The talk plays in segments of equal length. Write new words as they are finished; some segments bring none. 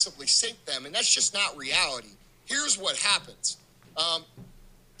sink them, and that's just not reality. Here's what happens.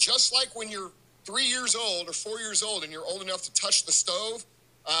 Just like when you're 3 years old or 4 years old and you're old enough to touch the stove,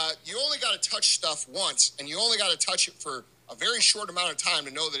 you only got to touch stuff once, and you only got to touch it for a very short amount of time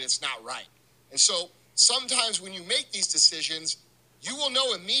to know that it's not right. And so sometimes when you make these decisions, you will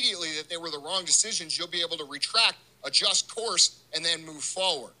know immediately that they were the wrong decisions. You'll be able to retract, adjust course, and then move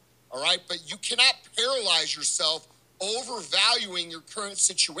forward. All right? But you cannot paralyze yourself overvaluing your current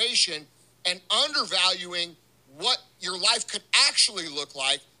situation and undervaluing what your life could actually look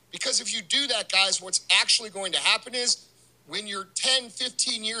like. Because if you do that, guys, what's actually going to happen is when you're 10,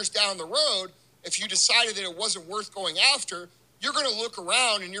 15 years down the road, if you decided that it wasn't worth going after, you're going to look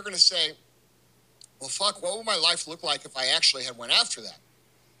around and you're going to say, well, fuck, what would my life look like if I actually had went after that?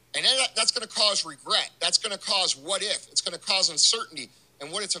 And then that's going to cause regret. That's going to cause what if. It's going to cause uncertainty.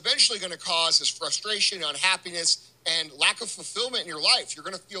 And what it's eventually going to cause is frustration, unhappiness, and lack of fulfillment in your life. You're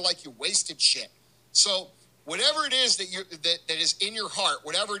going to feel like you wasted shit. So whatever it is that is in your heart,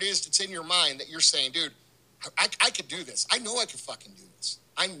 whatever it is that's in your mind that you're saying, dude, I could do this. I know I can fucking do this.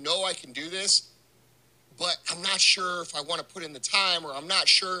 I know I can do this, but I'm not sure if I want to put in the time, or I'm not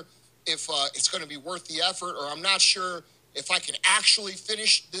sure if it's going to be worth the effort, or I'm not sure if I can actually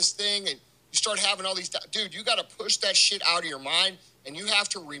finish this thing. And you start having all these, dude, you got to push that shit out of your mind. And you have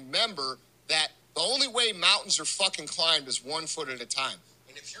to remember that the only way mountains are fucking climbed is 1 foot at a time.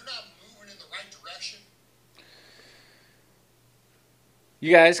 And if you're not moving in the right direction.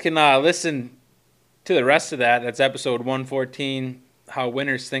 You guys can listen to the rest of that. That's episode 114, How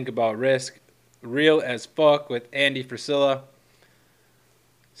Winners Think About Risk. Real as fuck with Andy Frisella.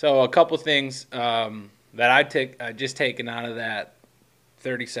 So a couple things that I just taken out of that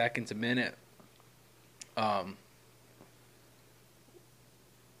 30 seconds a minute.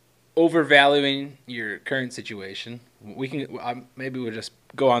 Overvaluing your current situation. We can maybe we'll just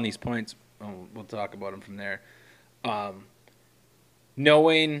go on these points. We'll talk about them from there.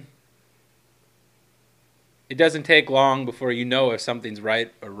 Knowing it doesn't take long before you know if something's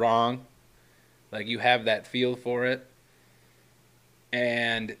right or wrong. Like you have that feel for it.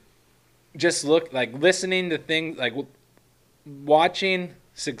 And just listening to things, like watching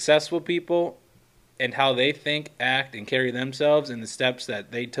successful people and how they think, act, and carry themselves and the steps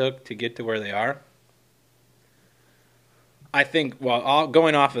that they took to get to where they are. I think,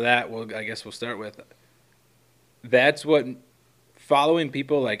 going off of that, I guess we'll start with, that's what following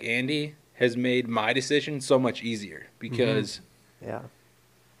people like Andy has made my decision so much easier. Because, yeah,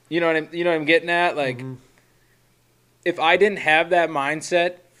 you know what I'm getting at? Like, if I didn't have that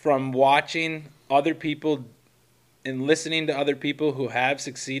mindset from watching other people and listening to other people who have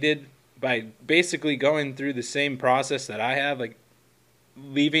succeeded by basically going through the same process that I have, like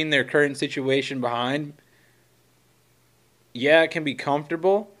leaving their current situation behind, yeah, it can be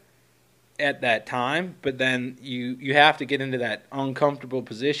comfortable at that time, but then you have to get into that uncomfortable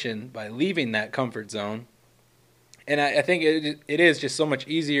position by leaving that comfort zone. And I think it is just so much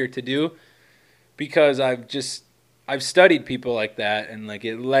easier to do because I've studied people like that, and like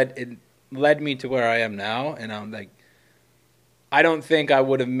it led me to where I am now, and I'm like, I don't think I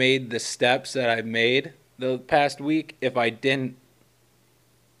would have made the steps that I've made the past week if I didn't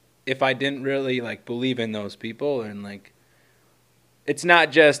really like believe in those people. And like, it's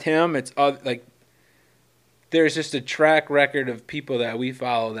not just him, it's like there's just a track record of people that we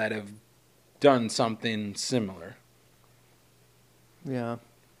follow that have done something similar. Yeah.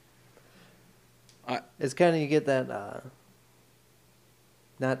 It's kind of, you get that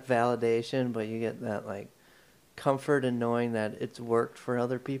not validation, but you get that like comfort in knowing that it's worked for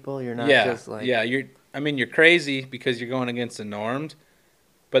other people. You're not just like, you're crazy because you're going against the norms,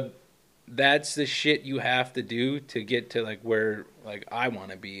 but that's the shit you have to do to get to like where like I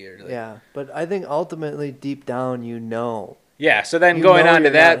want to be, or like, yeah. But I think ultimately deep down yeah. So then going on to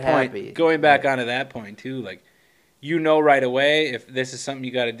that point, going back onto that point too, like right away if this is something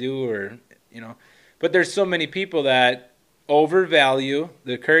you got to do, or but there's so many people that overvalue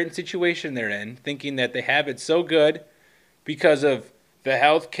the current situation they're in, thinking that they have it so good because of the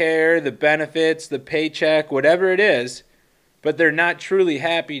health care, the benefits, the paycheck, whatever it is, but they're not truly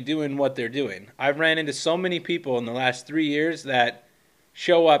happy doing what they're doing. I've ran into so many people in the last 3 years that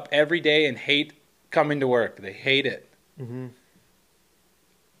show up every day and hate coming to work. They hate it. Mm-hmm.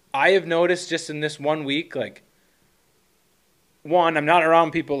 I have noticed just in this 1 week, like, one, I'm not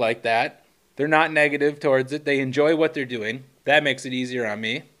around people like that. They're not negative towards it. They enjoy what they're doing. That makes it easier on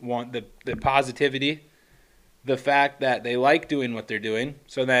me. Want the positivity, the fact that they like doing what they're doing,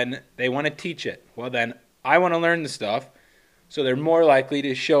 so then they want to teach it. Well, then I want to learn the stuff, so they're more likely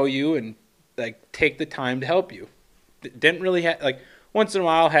to show you and like take the time to help you. Didn't really like once in a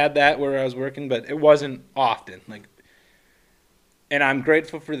while had that where I was working, but it wasn't often. Like, and I'm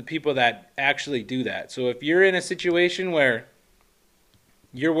grateful for the people that actually do that. So if you're in a situation where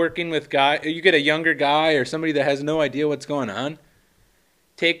you're working with you get a younger guy or somebody that has no idea what's going on,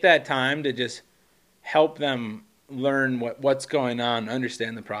 take that time to just help them learn what's going on,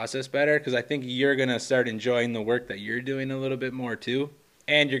 understand the process better, because I think you're going to start enjoying the work that you're doing a little bit more too,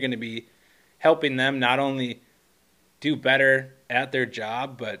 and you're going to be helping them not only do better at their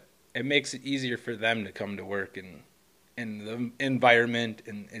job, but it makes it easier for them to come to work and the environment,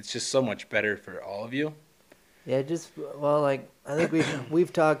 and it's just so much better for all of you. Yeah, like I think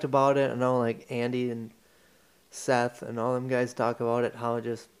we've talked about it. I know like Andy and Seth and all them guys talk about it, how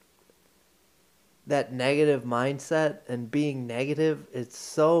just that negative mindset and being negative, it's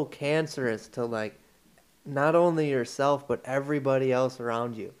so cancerous to like not only yourself but everybody else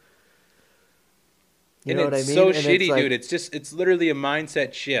around you. You know what I mean? It's so shitty, like, dude. It's literally a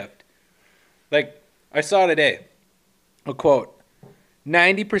mindset shift. Like I saw today a quote.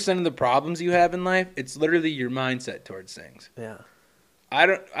 90% of the problems you have in life, it's literally your mindset towards things. Yeah. I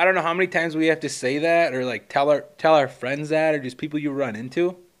don't know how many times we have to say that or like tell our friends that or just people you run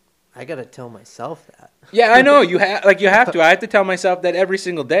into. I got to tell myself that. Yeah, I know. You have to. I have to tell myself that every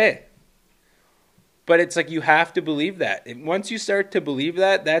single day. But it's like you have to believe that. And once you start to believe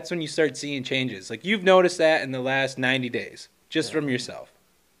that, that's when you start seeing changes. Like you've noticed that in the last 90 days just from yourself.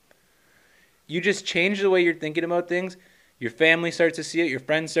 You just change the way you're thinking about things. Your family starts to see it. Your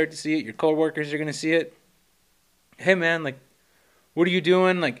friends start to see it. Your coworkers are going to see it. Hey, man, like, what are you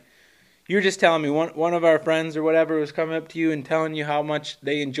doing? Like, you were just telling me one of our friends or whatever was coming up to you and telling you how much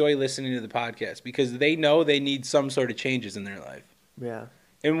they enjoy listening to the podcast because they know they need some sort of changes in their life. Yeah.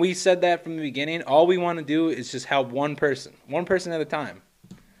 And we said that from the beginning. All we want to do is just help one person at a time.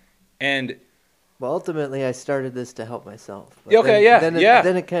 And well, ultimately, I started this to help myself. Okay,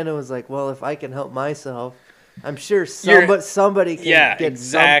 then it kind of was like, well, if I can help myself, I'm sure somebody can get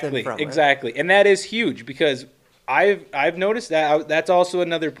something from it. Exactly. And that is huge because I've noticed that. That's also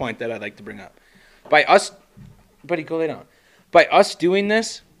another point that I'd like to bring up. By us, buddy, go lay down. By us doing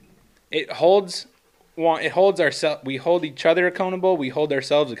this, it holds ourselves. We hold each other accountable. We hold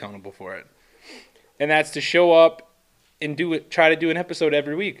ourselves accountable for it, and that's to show up and do it. Try to do an episode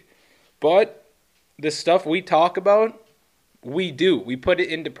every week. But the stuff we talk about, we do. We put it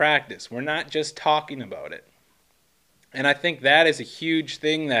into practice. We're not just talking about it. And I think that is a huge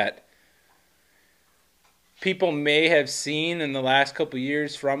thing that people may have seen in the last couple of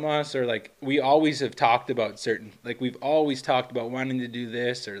years from us, or like we always have talked about we've always talked about wanting to do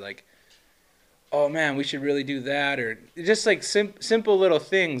this, or like, oh man, we should really do that, or just like simple little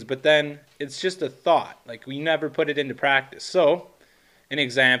things, but then it's just a thought. Like we never put it into practice. So, an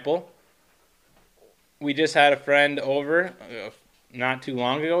example, we just had a friend over not too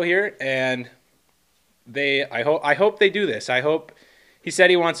long ago here, and I hope they do this. He said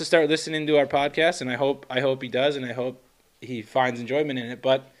he wants to start listening to our podcast, and I hope he does, and I hope he finds enjoyment in it.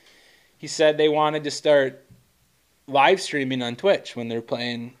 But he said they wanted to start live streaming on Twitch when they're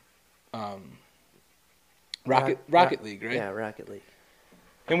playing Rocket League, right? Yeah, Rocket League.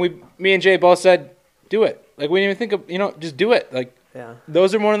 And me and Jay both said, do it. Like we didn't even think of, just do it. Like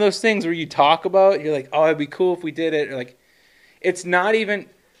those are one of those things where you talk about, you're like, oh, it'd be cool if we did it. Or like, it's not even.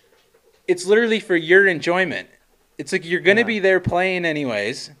 It's literally for your enjoyment. It's like you're going to be there playing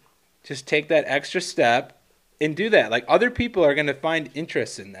anyways. Just take that extra step and do that. Like other people are going to find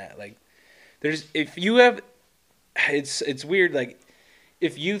interest in that. Like it's weird. Like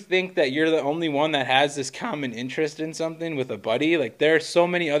if you think that you're the only one that has this common interest in something with a buddy, like there are so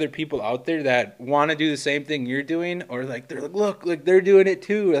many other people out there that want to do the same thing you're doing, or like they're like, look, like they're doing it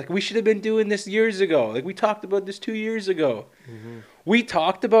too. Like we should have been doing this years ago. Like we talked about this 2 years ago. Mm-hmm. We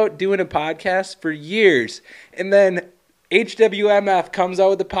talked about doing a podcast for years, and then HWMF comes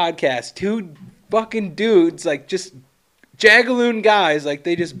out with a podcast. 2 fucking dudes, like just jagaloon guys, like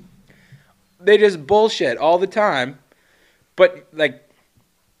they just bullshit all the time. But like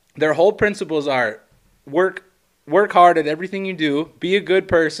their whole principles are work hard at everything you do, be a good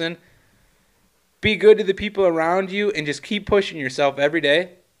person, be good to the people around you, and just keep pushing yourself every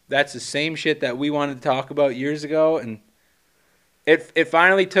day. That's the same shit that we wanted to talk about years ago, and It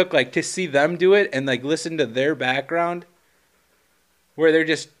finally took like to see them do it and like listen to their background, where they're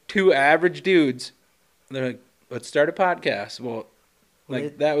just 2 average dudes. They're like, let's start a podcast. Well,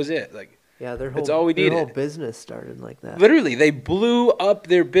 like that was it. Like that's all we needed. Their whole business started like that. Literally, they blew up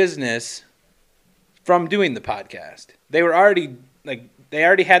their business from doing the podcast. They were already they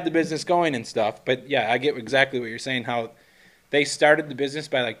already had the business going and stuff. But yeah, I get exactly what you're saying. How they started the business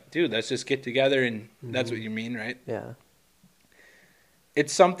by like, dude, let's just get together, and that's what you mean, right? Yeah.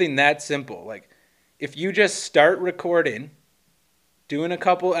 it's something that simple. Like, if you just start recording, doing a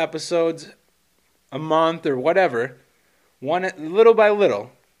couple episodes a month or whatever, one little by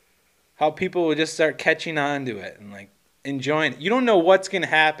little, how people will just start catching on to it and like enjoying it. You don't know what's going to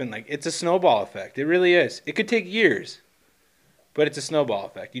happen. Like, it's a snowball effect. It really is. It could take years, but it's a snowball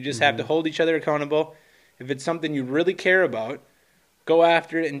effect. You just have to hold each other accountable. If it's something you really care about, go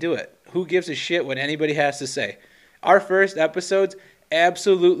after it and do it. Who gives a shit what anybody has to say? Our first episodes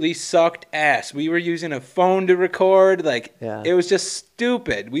absolutely sucked ass. We were using a phone to record. Like, It was just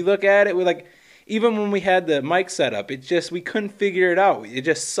stupid. We look at it, we're like, even when we had the mic set up, we couldn't figure it out. It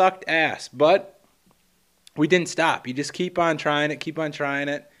just sucked ass. But we didn't stop. You just keep on trying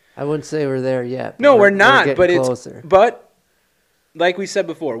it. I wouldn't say we're there yet. No, we're not, but closer. But like we said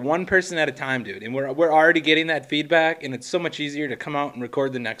before, one person at a time, dude. And we're already getting that feedback, and it's so much easier to come out and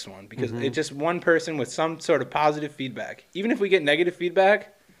record the next one because it's just one person with some sort of positive feedback. Even if we get negative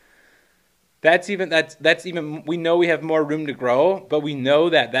feedback, that's even we know we have more room to grow, but we know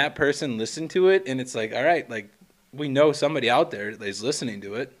that person listened to it, and it's like, all right, like we know somebody out there that is listening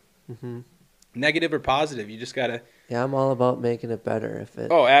to it. Negative or positive, you just gotta. Yeah, I'm all about making it better.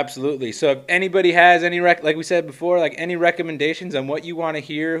 Oh, absolutely. So if anybody has any like we said before, like any recommendations on what you want to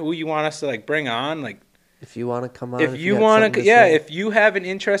hear, who you want us to like bring on, like if you want to come on, if you want to, if you have an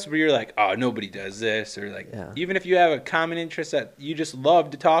interest where you're like, oh, nobody does this, or like even if you have a common interest that you just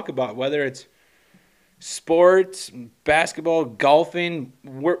love to talk about, whether it's sports, basketball, golfing,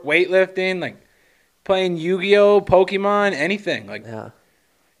 weightlifting, like playing Yu-Gi-Oh, Pokemon, anything, like. Yeah.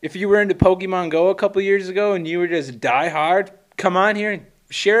 If you were into Pokemon Go a couple years ago and you were just die hard, come on here and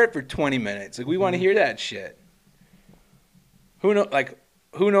share it for 20 minutes. Like, we want to hear that shit.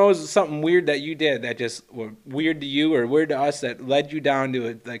 Who knows something weird that you did that just were weird to you or weird to us that led you down to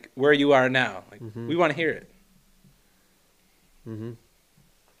it, like where you are now. Like, we want to hear it.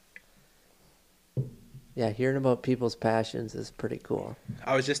 Yeah, hearing about people's passions is pretty cool.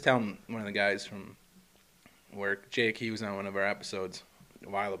 I was just telling one of the guys from work, Jake, he was on one of our episodes a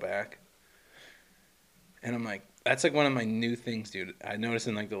while back, and I'm like, that's like one of my new things, dude. I noticed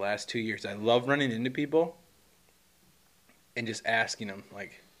in like the last 2 years, I love running into people and just asking them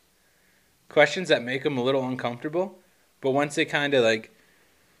like questions that make them a little uncomfortable, but once they kind of like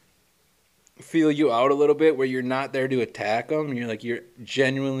feel you out a little bit, where you're not there to attack them, you're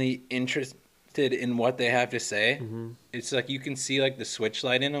genuinely interested in what they have to say. It's like you can see like the switch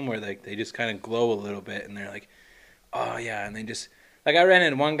light in them where like they just kind of glow a little bit, and they're like, oh yeah, and they just. Like, I ran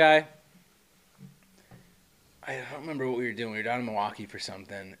into one guy, I don't remember what we were doing. We were down in Milwaukee for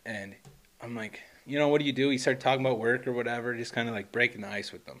something, and I'm like, what do you do? He started talking about work or whatever, just kind of, like, breaking the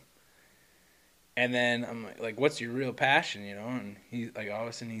ice with them. And then I'm like, what's your real passion, And he, like, all of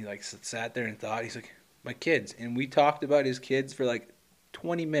a sudden, he, like, sat there and thought. He's like, my kids. And we talked about his kids for, like,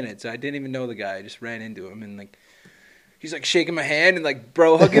 20 minutes. I didn't even know the guy. I just ran into him, and, like, he's, like, shaking my hand and, like,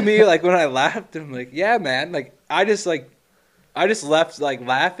 bro hugging me, like, when I laughed. And I'm like, yeah, man. Like, I just left, like,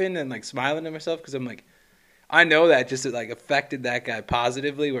 laughing and, like, smiling to myself because I'm like, I know that just, like, affected that guy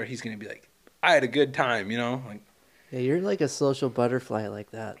positively where he's going to be like, I had a good time, Like, yeah, you're like a social butterfly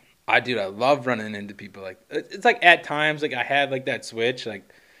like that. I love running into people. Like, it's like at times, like, I have, like, that switch, like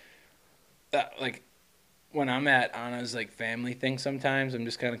when I'm at Anna's, like, family thing sometimes, I'm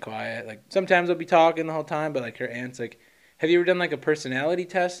just kind of quiet. Like, sometimes I'll be talking the whole time, but, like, her aunt's like, have you ever done, like, a personality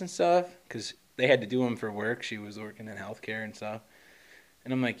test and stuff? Because they had to do them for work. She was working in healthcare and stuff.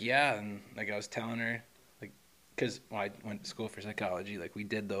 And I'm like, yeah. And, like, I was telling her, like, because I went to school for psychology. Like, we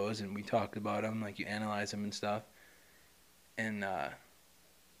did those, and we talked about them. Like, you analyze them and stuff. And,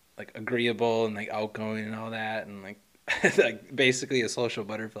 like, agreeable and, like, outgoing and all that. And, like, like, basically a social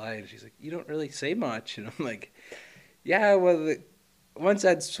butterfly. And she's like, you don't really say much. And I'm like, yeah, well, once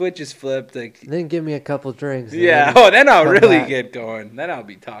that switch is flipped, like, then give me a couple drinks. Yeah. Oh, then I'll really get going. Then I'll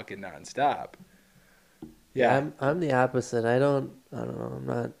be talking nonstop. Yeah, I'm the opposite. I don't know. I'm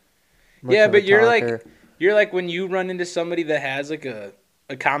not. Yeah, but you're like when you run into somebody that has like a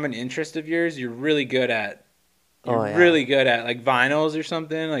common interest of yours, you're really good at. Really good at like vinyls or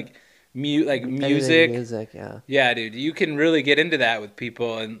something like music. Music, yeah. Yeah, dude, you can really get into that with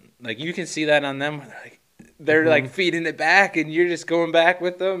people, and like you can see that on them. Like, they're like feeding it back, and you're just going back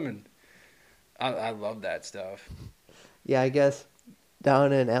with them, and I love that stuff. Yeah, I guess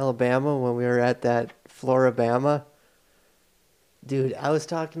down in Alabama when we were at that Floribama, dude, I was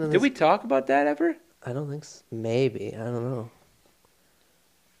talking to this. Did we talk about that ever? I don't think so. Maybe. I don't know.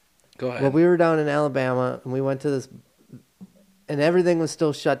 Go ahead. Well, we were down in Alabama, and we went to this, and everything was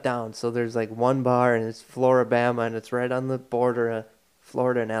still shut down. So there's like one bar, and it's Floribama, and it's right on the border of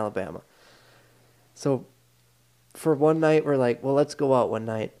Florida and Alabama. So for one night, we're like, well, let's go out one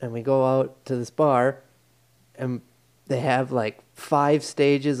night. And we go out to this bar, and they have like 5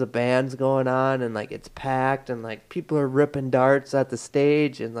 stages of bands going on, and like it's packed, and like people are ripping darts at the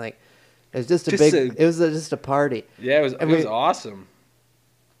stage, and like it was just just a party. Yeah, it was awesome.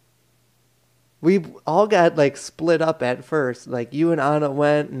 We all got like split up at first. Like you and Anna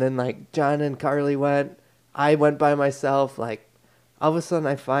went, and then like John and Carly went. I went by myself. Like all of a sudden,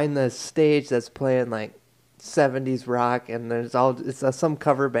 I find this stage that's playing like 70s rock, and it's some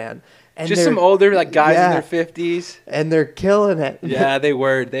cover band. And just some older like guys in their 50s, and they're killing it. Yeah, they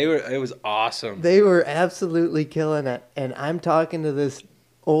were. It was awesome. They were absolutely killing it. And I'm talking to this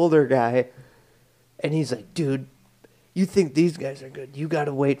older guy, and he's like, "Dude, you think these guys are good? You got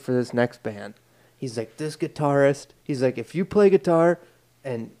to wait for this next band." He's like, "This guitarist." He's like, "If you play guitar,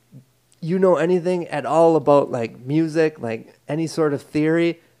 and you know anything at all about like music, like any sort of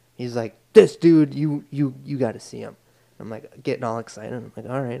theory," he's like, "This dude, you got to see him." I'm like getting all excited. I'm like,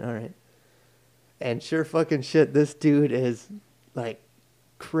 all right. And sure fucking shit, this dude is like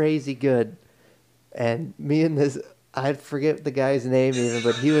crazy good. And me and this, I forget the guy's name even,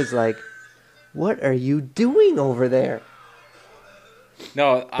 but he was like, "What are you doing over there?"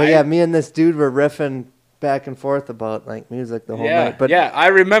 No, but me and this dude were riffing back and forth about like music the whole night. But yeah, I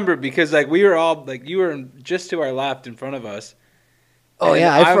remember because like we were all like you were just to our left in front of us. Oh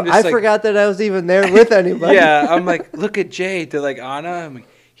yeah, I forgot that I was even there with anybody. Yeah, I'm like, look at Jay to like Anna. I'm like,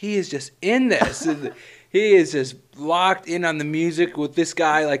 he is just in this. He is just locked in on the music with this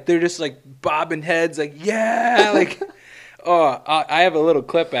guy. Like they're just like bobbing heads. Like yeah, like oh, I have a little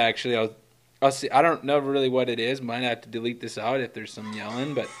clip actually. I'll see. I don't know really what it is. Might have to delete this out if there's some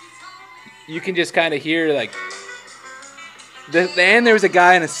yelling, but you can just kind of hear like. And there was a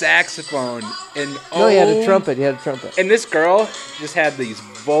guy on a saxophone, and he had a trumpet. And this girl just had these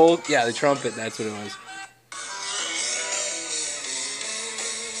the trumpet. That's what it was.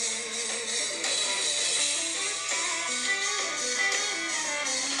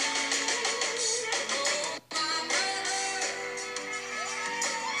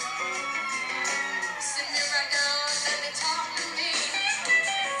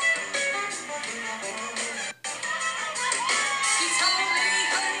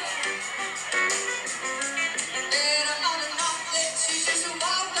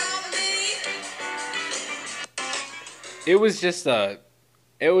 It was just a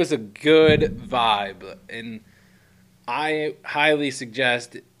good vibe, and I highly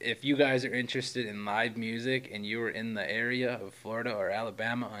suggest if you guys are interested in live music and you were in the area of Florida or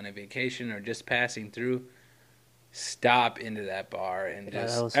Alabama on a vacation or just passing through, stop into that bar and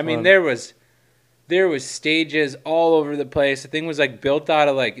just. I mean, there was stages all over the place. The thing was like built out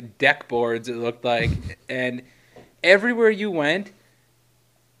of like deck boards. It looked like, and everywhere you went.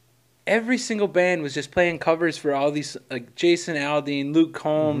 Every single band was just playing covers for all these, like Jason Aldean, Luke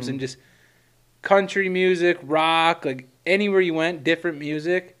Combs, and just country music, rock, like anywhere you went, different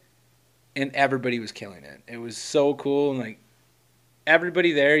music, and everybody was killing it. It was so cool, and like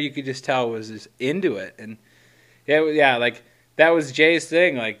everybody there, you could just tell was just into it, and like that was Jay's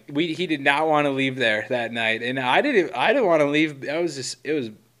thing. Like he did not want to leave there that night, and I didn't want to leave.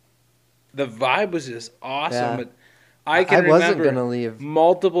 The vibe was just awesome, but. I wasn't gonna leave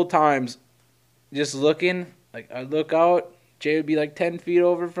multiple times, just looking. Like I'd look out, Jay would be like 10 feet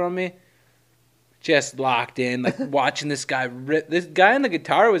over from me, just locked in, like watching this guy rip. This guy on the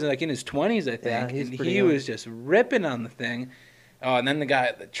guitar was like in his 20s, I think, and he was just ripping on the thing. Oh, and then the guy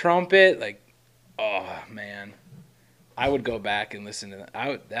at the trumpet, like, oh man, I would go back and listen to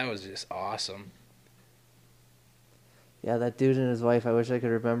that. That was just awesome. Yeah, that dude and his wife. I wish I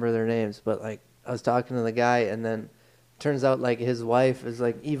could remember their names, but like I was talking to the guy, and then. Turns out like his wife is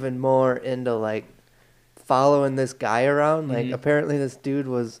like even more into like following this guy around. Like apparently this dude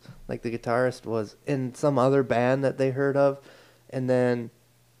was like the guitarist was in some other band that they heard of, and then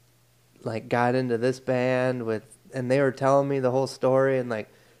like got into this band and they were telling me the whole story, and like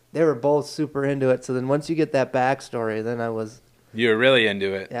they were both super into it. So then once you get that backstory, then you were really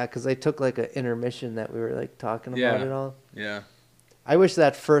into it. Yeah, because they took like an intermission that we were like talking about it all. Yeah. I wish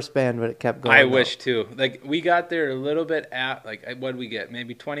that first band would have kept going. I wish too. Like we got there a little bit at like what did we get?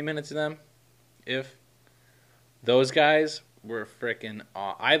 Maybe 20 minutes of them. If those guys were freaking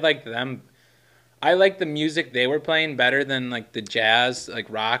I liked them. I liked the music they were playing better than like the jazz like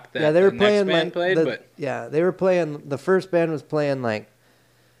rock that they were the playing next band like played, but they were playing the first band was playing like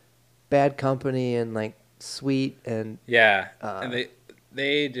Bad Company and like Sweet and and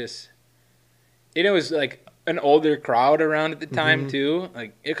they just it was like an older crowd around at the time too,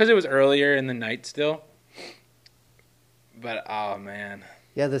 like because it was earlier in the night still. But oh man,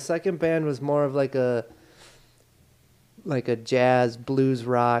 yeah, the second band was more of like a like a jazz blues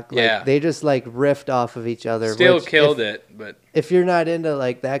rock. Like, they just like riffed off of each other. Still killed it, but if you're not into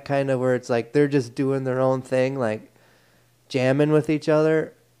like that kind of where it's like they're just doing their own thing, like jamming with each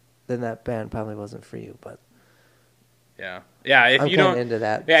other, then that band probably wasn't for you. But yeah. If I'm you don't into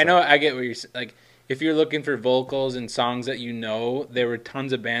that. Yeah, so. I know. I get what you're like. If you're looking for vocals and songs that you know, there were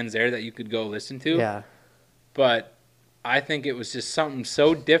tons of bands there that you could go listen to. Yeah. But I think it was just something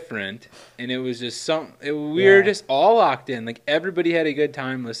so different, and it was just we were just all locked in. Like, everybody had a good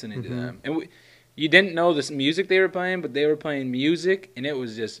time listening to them. And you didn't know this music they were playing, but they were playing music, and it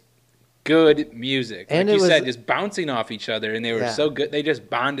was just good music. And like you said, just bouncing off each other, and they were so good. They just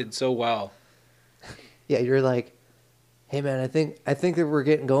bonded so well. Yeah, you're like, hey man, I think that we're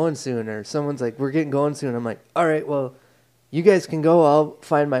getting going soon, or someone's like, we're getting going soon. I'm like, all right, well, you guys can go. I'll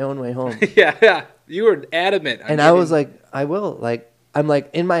find my own way home. Yeah. You were adamant. I was like, I will. Like, I'm like,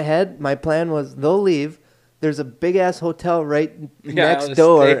 in my head, my plan was they'll leave. There's a big ass hotel right next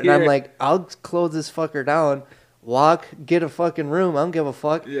door, and I'm like, I'll close this fucker down, walk, get a fucking room. I don't give a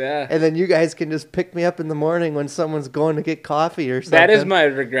fuck. Yeah. And then you guys can just pick me up in the morning when someone's going to get coffee or something. That is my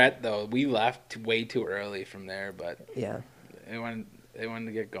regret, though. We left way too early from there, but yeah, they wanted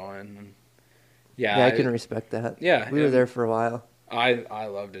to get going. And yeah, I can respect that. Yeah, we were there for a while. I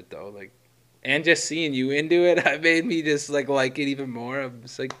loved it though, like, and just seeing you into it, it made me just like it even more. I'm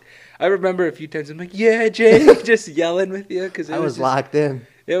just like, I remember a few times I'm like, yeah, Jake, just yelling with you because I was locked in.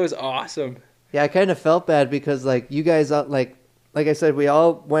 It was awesome. Yeah, I kind of felt bad because like you guys, like I said, we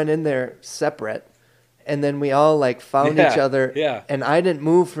all went in there separate, and then we all like found each other. Yeah. And I didn't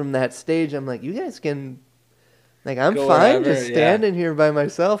move from that stage. I'm like, you guys can, like, I'm fine just standing here by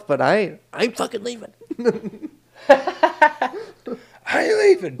myself, but I'm fucking leaving. I ain't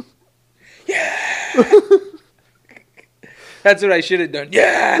leaving. Yeah. That's what I should have done.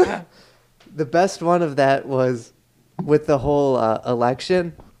 Yeah. The best one of that was with the whole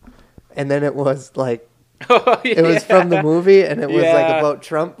election, and then it was like, it was from the movie, and it was like about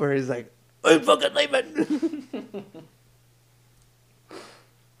Trump, where he's like, I'm fucking leaving.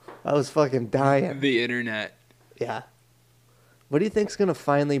 I was fucking dying. The internet. Yeah. What do you think's gonna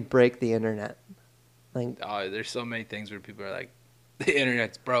finally break the internet? Like, there's so many things where people are like, the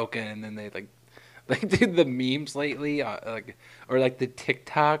internet's broken, and then they like do the memes lately, or like the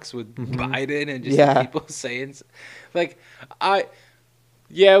TikToks with Biden and just people saying, like,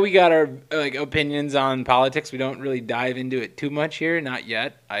 we got our like opinions on politics. We don't really dive into it too much here, not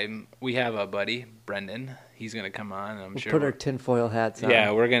yet. We have a buddy, Brendan. He's gonna come on, and I'm sure put our tinfoil hats on.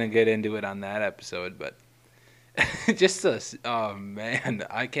 Yeah, we're gonna get into it on that episode, but just oh man,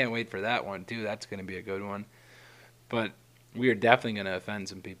 I can't wait for that one too. That's gonna be a good one. But we are definitely gonna offend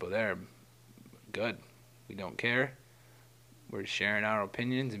some people there. Good. We don't care. We're sharing our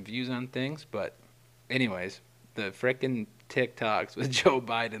opinions and views on things. But anyways, the frickin' TikToks with Joe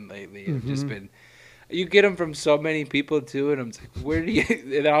Biden lately have just been, you get them from so many people too, and I'm like, where do you,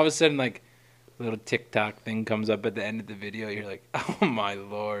 and then all of a sudden, like, a little TikTok thing comes up at the end of the video. You're like, oh my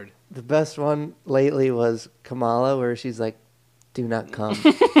Lord. The best one lately was Kamala, where she's like, do not come.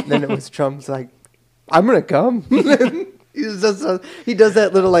 Then it was Trump's like, I'm going to come. He does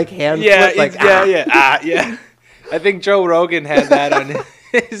that little like hand flip, like, yeah. I think Joe Rogan had that on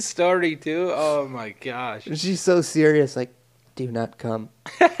his story too. Oh my gosh. And she's so serious, like, do not come.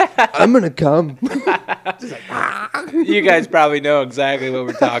 I'm gonna come. Just like, You guys probably know exactly what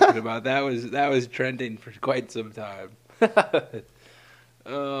we're talking about. That was trending for quite some time.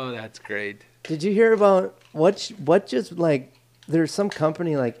 Oh, that's great. Did you hear about what just like there's some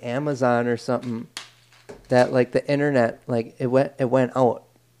company like Amazon or something that like the internet like it went out.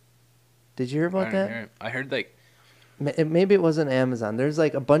 Did you hear about that? I heard like maybe it wasn't Amazon. There's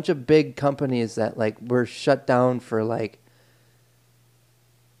like a bunch of big companies that like were shut down for like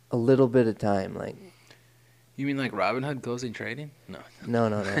a little bit of time. Like, you mean like Robinhood closing trading? No.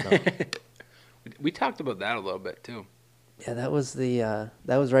 We talked about that a little bit too. Yeah, that was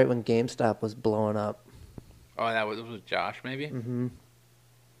right when GameStop was blowing up. Oh, that was Josh maybe. Mm-hmm.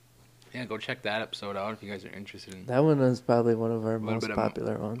 Yeah, go check that episode out if you guys are interested in. That one was probably one of our most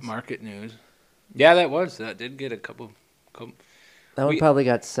popular ones. Market news. Yeah, that did get a couple. That one probably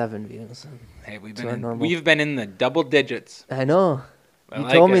got 7 views. Hey, we've been in the double digits. I know. You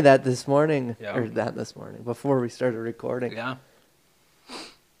told me that this morning, or that this morning before we started recording. Yeah.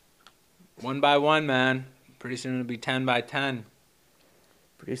 1 by 1, man. Pretty soon it'll be 10 by 10.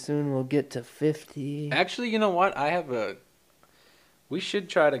 Pretty soon we'll get to 50. Actually, you know what? We should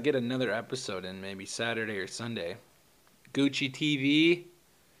try to get another episode in maybe Saturday or Sunday. Gucci TV,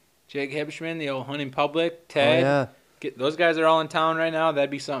 Jake Hibschman, the old Hunting Public, Ted. Oh, yeah. Those guys are all in town right now. That'd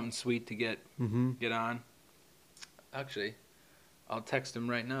be something sweet to get on. Actually, I'll text him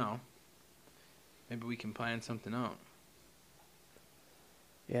right now. Maybe we can plan something out.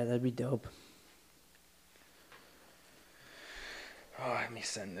 Yeah, that'd be dope. Oh, let me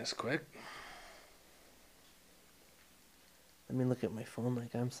send this quick. Let me look at my phone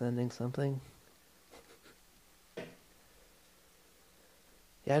like I'm sending something.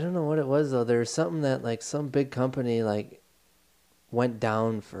 Yeah, I don't know what it was though. There was something that like some big company like went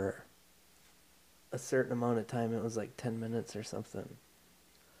down for a certain amount of time. It was like 10 minutes or something.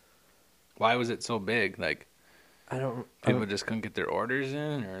 Why was it so big? Like, people I just couldn't get their orders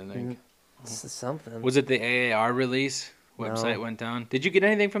in, or like something. Was it the AAR release? Website went down. Did you get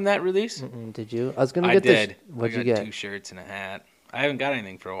anything from that release? Did you? I was gonna get. I did. What'd you get? get? 2 shirts and a hat. I haven't got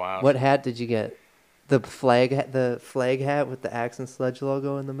anything for a while. What hat did you get? The flag hat with the Axe and Sledge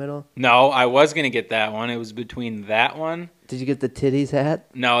logo in the middle? No, I was going to get that one. It was between that one. Did you get the titties hat?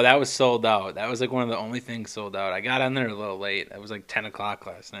 No, that was sold out. That was like one of the only things sold out. I got on there a little late. It was like 10 o'clock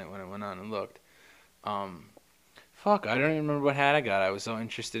last night when I went on and looked. Fuck, I don't even remember what hat I got. I was so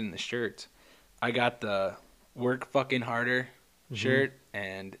interested in the shirts. I got the Work Fucking Harder shirt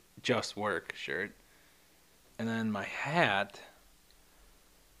and Just Work shirt. And then my hat...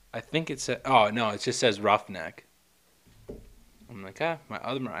 I think it said, it just says Roughneck. I'm like,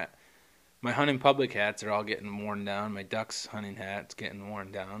 my hunting public hats are all getting worn down. My Ducks hunting hat's getting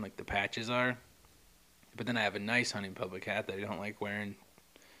worn down, like the patches are. But then I have a nice hunting public hat that I don't like wearing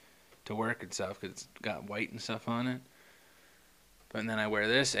to work and stuff because it's got white and stuff on it. But then I wear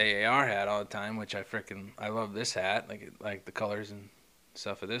this AAR hat all the time, which I love this hat, like the colors and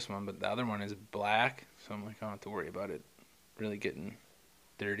stuff of this one. But the other one is black, so I'm like, I don't have to worry about it really getting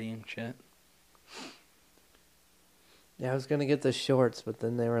dirty and shit. Yeah, I was gonna get the shorts, but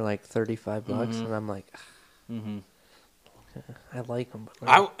then they were like $35, and I'm like, I like them.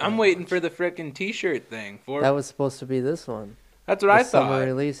 But I'm waiting for the frickin' T-shirt thing. That was supposed to be this one. That's what I thought. Summer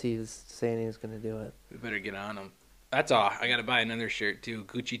release, he was saying he was gonna do it. We better get on them. That's all. I gotta buy another shirt too.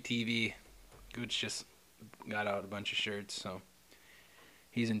 Gucci TV. Gooch just got out a bunch of shirts, so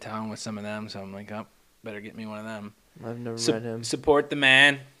he's in town with some of them. So I'm like, better get me one of them. I've never read him. Support the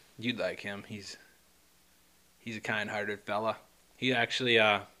man. You'd like him. He's a kind-hearted fella. He actually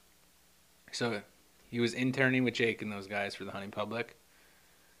so he was interning with Jake and those guys for the hunting public.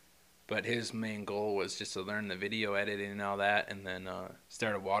 But his main goal was just to learn the video editing and all that, and then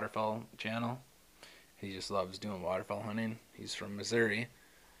start a waterfowl channel. He just loves doing waterfowl hunting. He's from Missouri.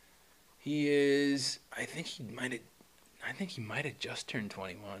 He is. I think he might have just turned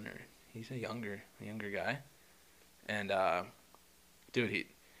 21, or he's a younger guy. And dude,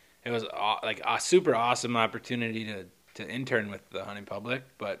 it was like a super awesome opportunity to intern with the hunting public.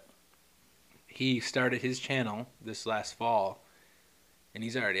 But he started his channel this last fall, and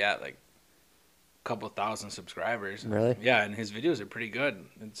he's already at like a couple thousand subscribers. Really? Yeah, and his videos are pretty good.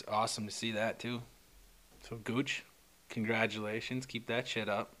 It's awesome to see that too. So Gooch, congratulations. Keep that shit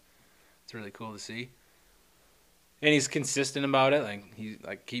up. It's really cool to see. And he's consistent about it. Like he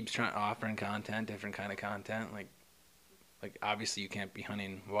keeps offering content, different kind of content. Like obviously you can't be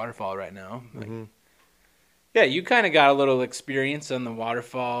hunting waterfowl right now. Like, yeah, you kind of got a little experience on the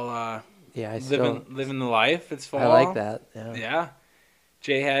waterfowl. Yeah, living the life. It's fall. I like that. Yeah. Yeah.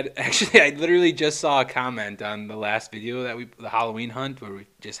 Jay I literally just saw a comment on the last video the Halloween hunt where we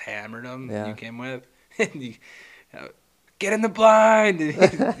just hammered him. Yeah. You came with. And get in the blind.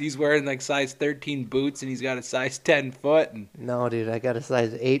 And he's wearing like size 13 boots and he's got a size 10 foot. And no, dude, I got a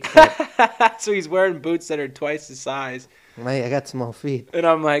size 8 foot. So he's wearing boots that are twice the size. I got small feet. And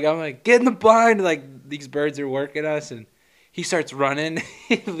I'm like, get in the blind. Like these birds are working us, and he starts running.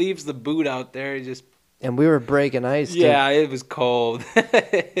 He leaves the boot out there. And we were breaking ice. Yeah, it was cold.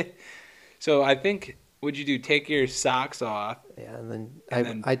 So I think, what'd you do? Take your socks off. Yeah, and then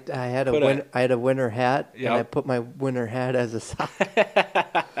I had a winter hat, and I put my winter hat as a sock.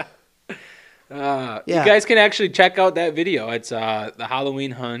 You guys can actually check out that video. It's the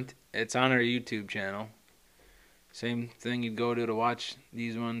Halloween hunt. It's on our YouTube channel. Same thing you'd go to watch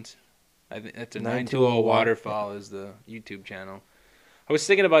these ones. I think that's a 920 Waterfowl is the YouTube channel. I was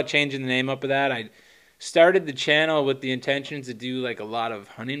thinking about changing the name up of that. I started the channel with the intentions to do like a lot of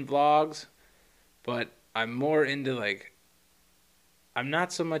hunting vlogs, but I'm more into I'm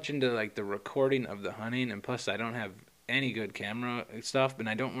not so much into like the recording of the hunting, and plus I don't have any good camera stuff, and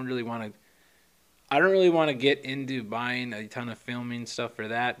I don't really want to get into buying a ton of filming stuff for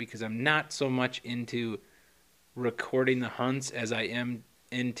that, because I'm not so much into recording the hunts as I am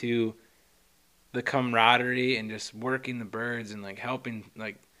into the camaraderie and just working the birds and like helping.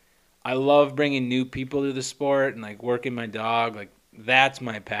 Like I love bringing new people to the sport and like working my dog. Like that's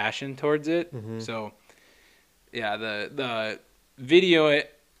my passion towards it. So Yeah, the video,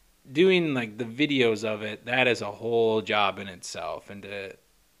 doing like the videos of it, that is a whole job in itself, and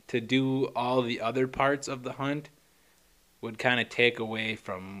to do all the other parts of the hunt would kind of take away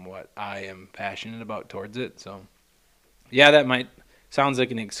from what I am passionate about towards it. So, yeah, that sounds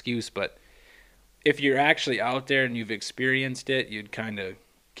like an excuse, but if you're actually out there and you've experienced it, you'd kind of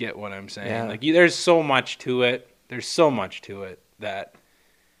get what I'm saying. Yeah. Like, there's so much to it. There's so much to it that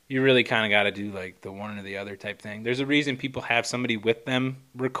you really kind of got to do like the one or the other type thing. There's a reason people have somebody with them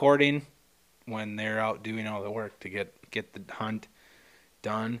recording when they're out doing all the work to get the hunt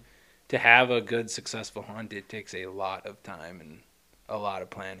done. To have a good, successful hunt, it takes a lot of time and a lot of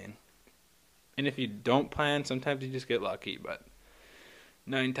planning. And if you don't plan, sometimes you just get lucky, but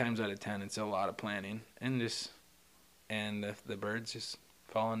 9 times out of 10, it's a lot of planning, and the birds just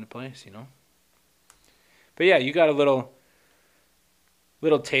fall into place, you know. But yeah, you got a little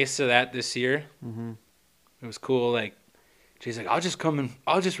taste of that this year. Mm-hmm. It was cool. Like, Jay's like, I'll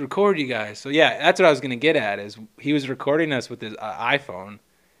just record you guys. So yeah, that's what I was gonna get at. Is he was recording us with his iPhone,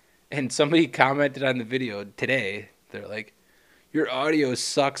 and somebody commented on the video today. They're like, your audio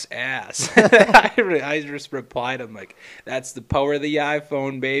sucks ass. I just replied, I'm like, that's the power of the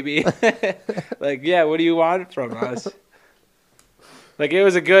iPhone, baby. Like, yeah, what do you want from us? Like, it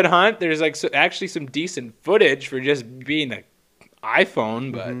was a good hunt. There's like actually some decent footage for just being an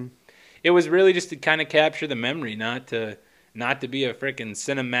iPhone, but it was really just to kind of capture the memory, not to be a freaking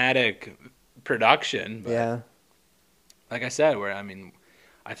cinematic production. But yeah. Like I said,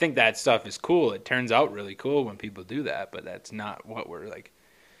 I think that stuff is cool. It turns out really cool when people do that, but that's not what we're like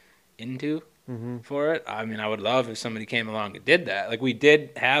into for it. I mean, I would love if somebody came along and did that. Like, we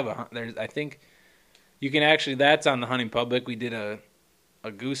did have I think you can actually, that's on the Hunting Public. We did a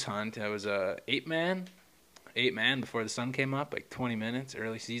goose hunt. It was a 8-man before the sun came up, like 20 minutes,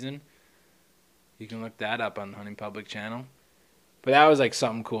 early season. You can look that up on the Hunting Public channel. But that was like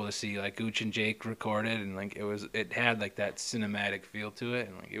something cool to see, like Gooch and Jake recorded, and like it had like that cinematic feel to it,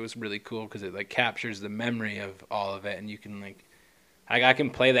 and like it was really cool because it like captures the memory of all of it, and you can like I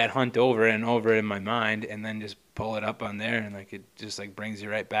can play that hunt over and over in my mind, and then just pull it up on there, and like it just like brings you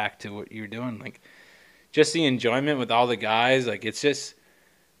right back to what you're doing, like just the enjoyment with all the guys, like it's just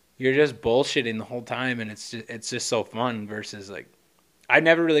you're just bullshitting the whole time, and it's just so fun. Versus like I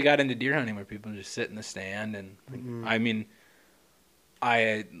never really got into deer hunting where people just sit in the stand, and like, I mean.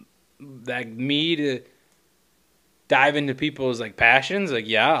 Me to dive into people's like passions, like,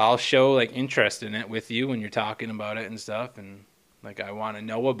 yeah, I'll show like interest in it with you when you're talking about it and stuff, and like I want to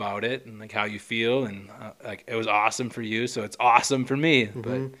know about it and like how you feel, and like it was awesome for you, so it's awesome for me.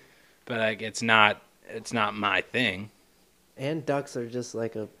 But like it's not my thing. And ducks are just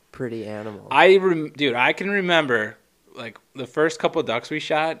like a pretty animal. Dude, I can remember like the first couple of ducks we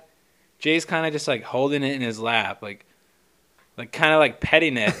shot, Jay's kind of just like holding it in his lap, like kind of like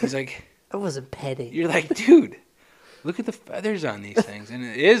petting it. He's like, I wasn't petting. You're like, dude, look at the feathers on these things. And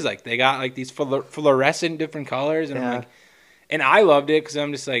it is like, they got like these fluorescent different colors. And I'm like, and I loved it because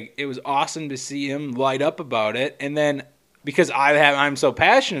I'm just like, it was awesome to see him light up about it. And then because I'm so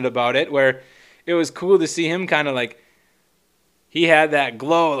passionate about it, where it was cool to see him kind of like, he had that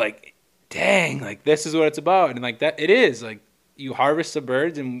glow, like, dang, like this is what it's about. And like that, it is like, you harvest the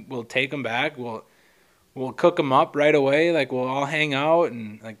birds and we'll take them back. We'll cook them up right away. Like, we'll all hang out,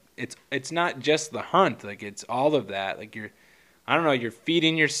 and like it's not just the hunt. Like, it's all of that. Like, you're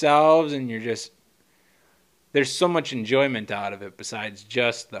feeding yourselves, and there's so much enjoyment out of it besides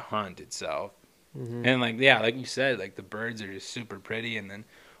just the hunt itself. And like, yeah, like you said, like the birds are just super pretty, and then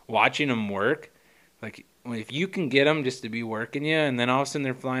watching them work, like if you can get them just to be working you, and then all of a sudden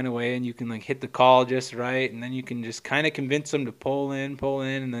they're flying away, and you can like hit the call just right, and then you can just kind of convince them to pull in,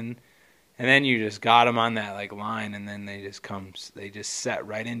 and then you just got them on that like line, and then they just set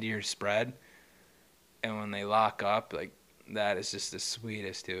right into your spread. And when they lock up, like that is just the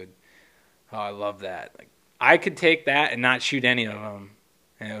sweetest, dude. Oh, I love that. Like I could take that and not shoot any of them,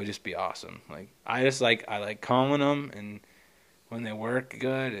 and it would just be awesome. Like I like calling them, and when they work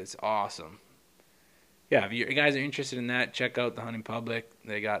good, it's awesome. Yeah, if you guys are interested in that, check out the Hunting Public.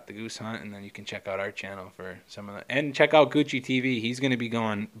 They got the goose hunt, and then you can check out our channel for some of that. And check out Gucci TV. He's going to be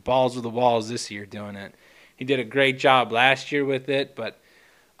going balls to the walls this year doing it. He did a great job last year with it, but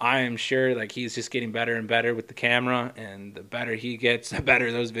I am sure like he's just getting better and better with the camera, and the better he gets, the better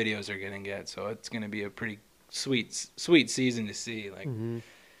those videos are going to get. So it's going to be a pretty sweet season to see. Like,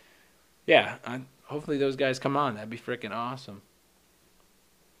 yeah, hopefully those guys come on. That'd be freaking awesome.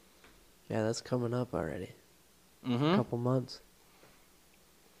 Yeah, that's coming up already. A couple months.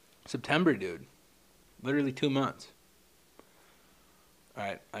 September, dude. Literally 2 months. All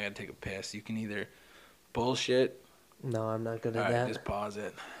right, I got to take a piss. You can either bullshit? No, I'm not good at All right, that. just pause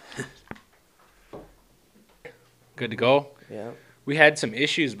it. Good to go? Yeah. We had some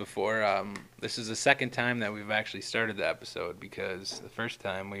issues before. This is the second time that we've actually started the episode because the first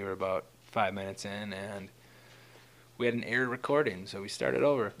time we were about 5 minutes in and we had an error recording, so we started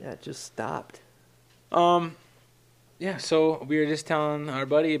over. Yeah, it just stopped. Yeah, so we were just telling our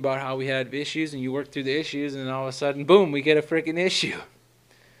buddy about how we had issues and you worked through the issues and all of a sudden, boom, we get a freaking issue.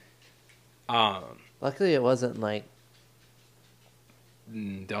 Luckily, it wasn't like...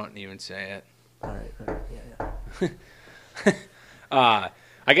 Don't even say it. All right. Yeah.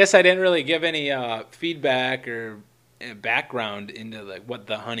 I guess I didn't really give any feedback or background into like what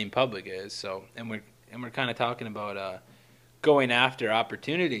the hunting public is. So, and we're kind of talking about going after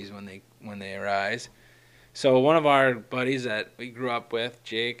opportunities when they arise. So one of our buddies that we grew up with,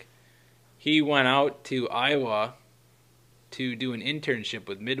 Jake, he went out to Iowa to do an internship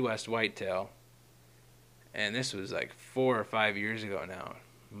with Midwest Whitetail, and this was like 4 or 5 years ago now.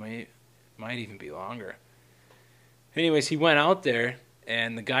 Might even be longer. Anyways, he went out there,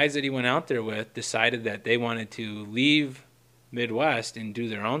 and the guys that he went out there with decided that they wanted to leave Midwest and do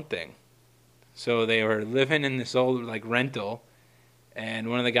their own thing. So they were living in this old like rental, and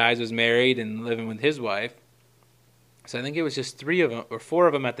one of the guys was married and living with his wife. So I think it was just 3 of them or 4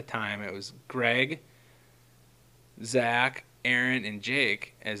 of them at the time. It was Greg, Zach, Aaron, and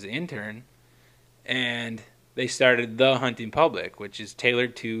Jake as the intern, and they started The Hunting Public, which is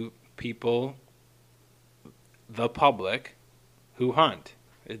tailored to people, the public, who hunt.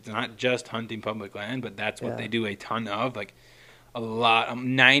 It's not just hunting public land, but that's what they do a ton of. Like a lot,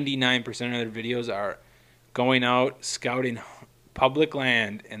 99% of their videos are going out, scouting public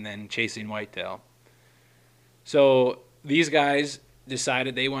land, and then chasing whitetail. So these guys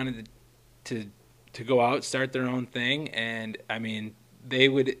decided they wanted to go out, start their own thing, and I mean, they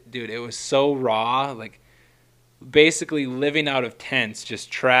would, dude, it was so raw, like basically living out of tents,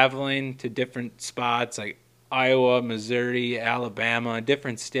 just traveling to different spots like Iowa, Missouri, Alabama,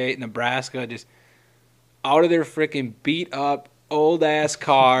 different state, Nebraska, just out of their freaking beat up old ass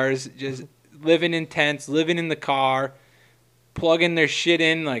cars, just living in tents, living in the car, plugging their shit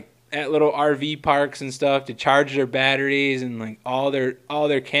in like at little RV parks and stuff to charge their batteries and like all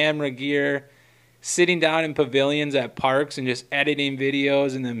their camera gear, sitting down in pavilions at parks and just editing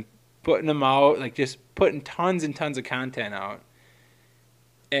videos and then putting them out, like just putting tons and tons of content out.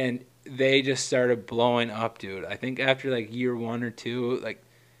 And they just started blowing up, dude. I think after like year 1 or 2, like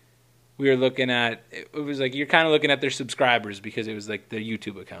we were looking at, it was like you're kind of looking at their subscribers because it was like their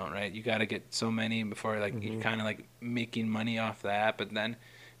YouTube account, right? You got to get so many before like you're kind of like making money off that. But then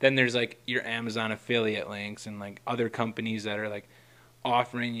there's like your Amazon affiliate links and like other companies that are like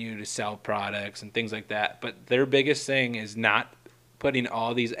offering you to sell products and things like that. But their biggest thing is not putting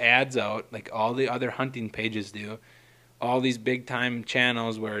all these ads out like all the other hunting pages do. All these big time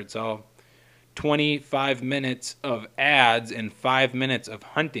channels where it's all 25 minutes of ads and 5 minutes of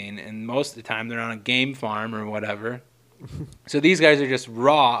hunting, and most of the time they're on a game farm or whatever. So these guys are just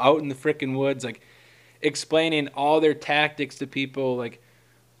raw out in the freaking woods, like explaining all their tactics to people, like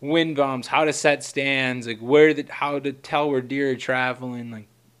wind bumps, how to set stands, like how to tell where deer are traveling, like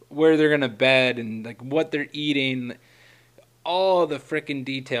where they're gonna bed, and like what they're eating, all the freaking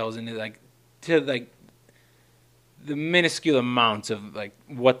details into like to like the minuscule amounts of like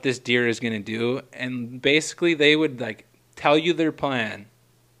what this deer is going to do. And basically they would like tell you their plan,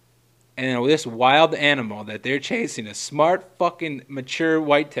 and this wild animal that they're chasing, a smart fucking mature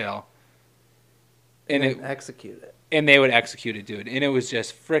whitetail, and execute it. And they would execute it, dude. And it was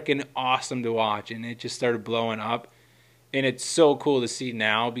just freaking awesome to watch, and it just started blowing up. And it's so cool to see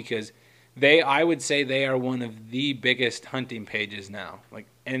now because I would say they are one of the biggest hunting pages now. Like,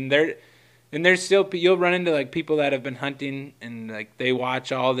 and there's still, you'll run into like people that have been hunting and like they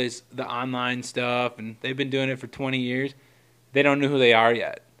watch all the online stuff and they've been doing it for 20 years. They don't know who they are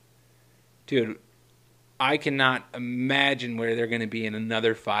yet. Dude, I cannot imagine where they're going to be in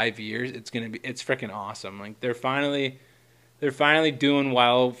another 5 years. It's freaking awesome. Like they're finally doing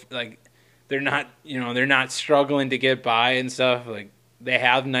well. Like they're not struggling to get by and stuff. Like they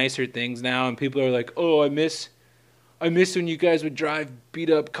have nicer things now, and people are like, "Oh, I miss when you guys would drive beat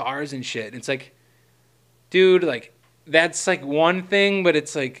up cars and shit." And it's like, dude, like that's like one thing, but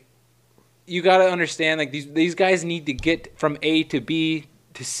it's like you got to understand like these guys need to get from A to B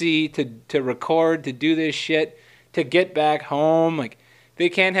to C to record, to do this shit, to get back home. Like they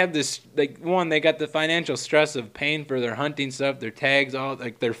can't have this, like one, they got the financial stress of paying for their hunting stuff, their tags, all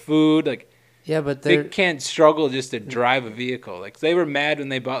like their food, like yeah, but they can't struggle just to drive a vehicle. Like they were mad when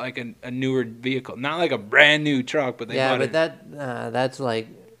they bought like a newer vehicle, not like a brand new truck, but they bought but that's like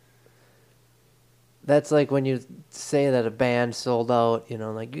that's like when you say that a band sold out, you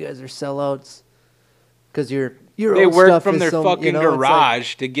know, like you guys are sellouts because your they old work stuff from is their so, fucking you know,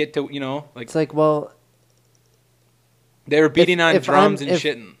 garage to get to, you know, like it's like, well, they were beating on drums and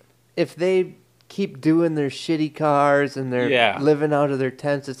shitting. If they keep doing their shitty cars and they're living out of their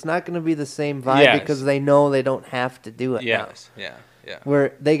tents, it's not going to be the same vibe because they know they don't have to do it now. Yeah.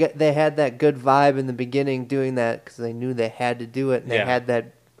 Where they had that good vibe in the beginning doing that because they knew they had to do it and they had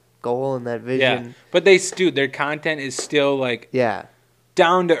that goal and that vision. Yeah, but their content is still like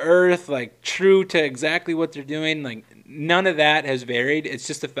down to earth, like true to exactly what they're doing. Like none of that has varied. It's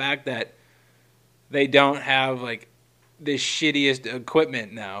just the fact that they don't have like the shittiest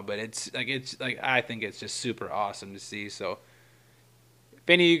equipment now, but it's like I think it's just super awesome to see. So if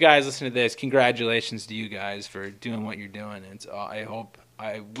any of you guys listen to this, congratulations to you guys for doing what you're doing.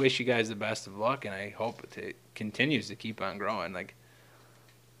 I wish you guys the best of luck, and I hope it continues to keep on growing. Like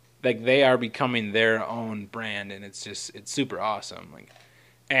they are becoming their own brand, and it's super awesome. Like,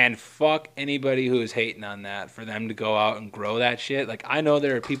 and fuck anybody who is hating on that for them to go out and grow that shit. Like, I know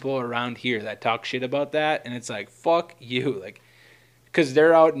there are people around here that talk shit about that, and it's like, fuck you. Like, because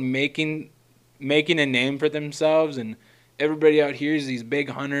they're out making a name for themselves, and everybody out here is these big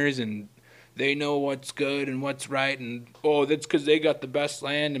hunters, and they know what's good and what's right, and, oh, that's because they got the best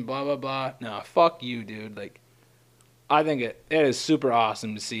land and blah, blah, blah. No, fuck you, dude. Like, I think it is super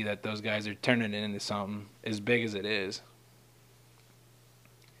awesome to see that those guys are turning it into something as big as it is.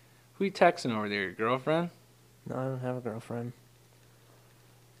 Who you texting over there, your girlfriend? No, I don't have a girlfriend.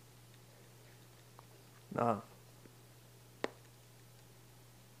 No.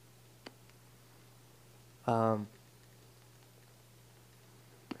 Let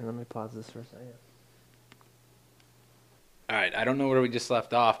me pause this for a second. All right, I don't know where we just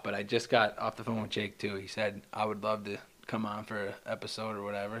left off, but I just got off the phone with Jake, too. He said I would love to come on for an episode or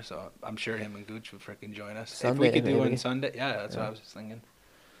whatever, so I'm sure him and Gooch would freaking join us. Sunday, if we could do maybe. it Sunday. Yeah, that's what I was just thinking.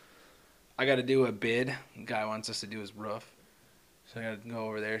 I got to do a bid. The guy wants us to do his roof. So I got to go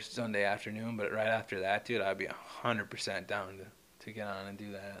over there Sunday afternoon, but right after that, dude, I'd be 100% down to get on and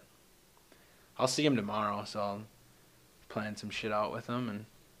do that. I'll see him tomorrow, so I'll plan some shit out with him and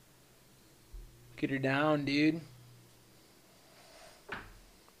get her down, dude.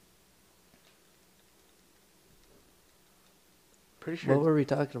 Pretty sure. What were we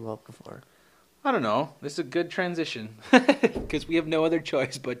talking about before? I don't know. This is a good transition because we have no other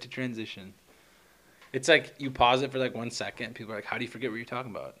choice but to transition. It's like you pause it for like 1 second. People are like, how do you forget what you're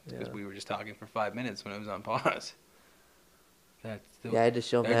talking about? Because we were just talking for 5 minutes when it was on pause. I had to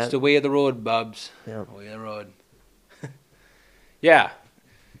show That's the way of the road, bubs. Yeah. The way of the road. Yeah.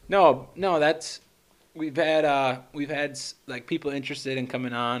 No, that's... We've had like people interested in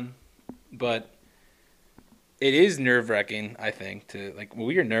coming on, but it is nerve-wracking, I think, to like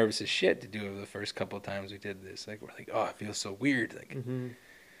we were nervous as shit to do it the first couple of times we did this. Like we're like, oh, it feels so weird. Like,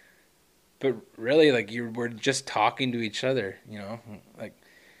 but really, like we're just talking to each other, you know. Like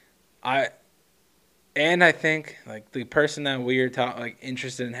I think like the person that we are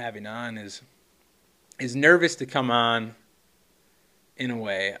interested in having on is nervous to come on. In a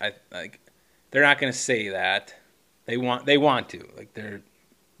way, I like. They're not going to say that. They want to. Like they're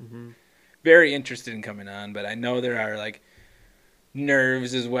very interested in coming on, but I know there are like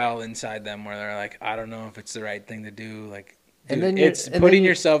nerves as well inside them where they're like, I don't know if it's the right thing to do. Like, dude, it's putting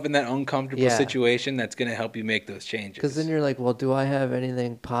yourself in that uncomfortable situation that's going to help you make those changes. Because then you're like, well, do I have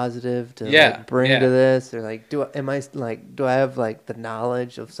anything positive to like, bring to this, or like, do I have like the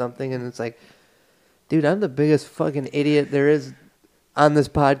knowledge of something? And it's like, dude, I'm the biggest fucking idiot there is on this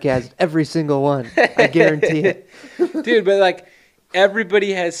podcast, every single one. I guarantee it. Dude, but like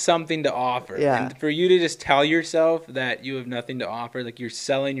everybody has something to offer. Yeah. And for you to just tell yourself that you have nothing to offer, like you're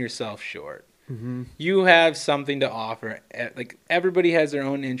selling yourself short. You have something to offer. Like everybody has their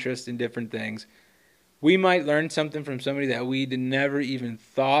own interest in different things. We might learn something from somebody that we never even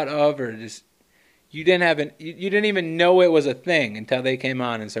thought of, or just you didn't even know it was a thing until they came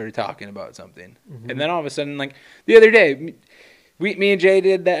on and started talking about something. And then all of a sudden, like the other day, me and Jay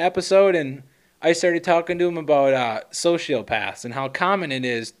did that episode, and I started talking to him about sociopaths and how common it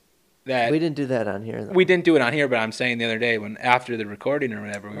is that... We didn't do that on here, though. We didn't do it on here, but I'm saying the other day, after the recording or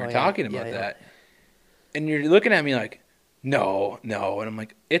whatever, we were talking about that. And you're looking at me like, no. And I'm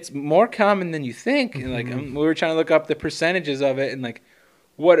like, it's more common than you think. And like, we were trying to look up the percentages of it and like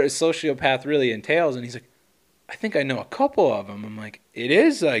what a sociopath really entails. And he's like, I think I know a couple of them. I'm like, it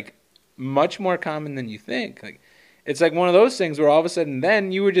is like much more common than you think. Like, it's like one of those things where all of a sudden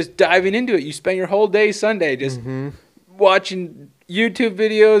then you were just diving into it. You spent your whole day Sunday just watching YouTube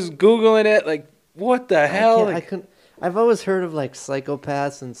videos, Googling it. Like, what the hell? I've always heard of like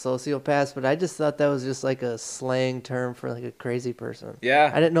psychopaths and sociopaths, but I just thought that was just like a slang term for like a crazy person.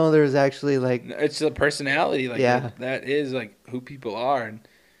 Yeah. I didn't know there was actually like... It's a personality. Like, that is like who people are.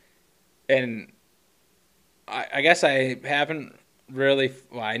 And I guess I haven't really,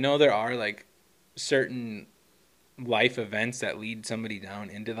 well, I know there are like certain life events that lead somebody down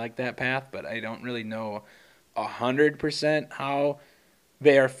into like that path, but I don't really know 100% how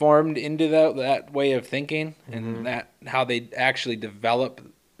they are formed into that way of thinking and that how they actually develop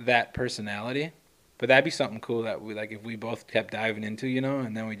that personality. But that'd be something cool that we like if we both kept diving into,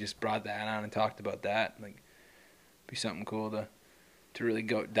 and then we just brought that on and talked about that. Like, be something cool to really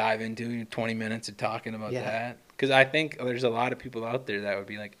go dive into 20 minutes of talking about that. Because I think there's a lot of people out there that would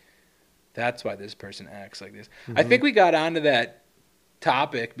be like, that's why this person acts like this. I think we got onto that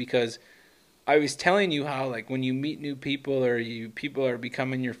topic because I was telling you how, like, when you meet new people or people are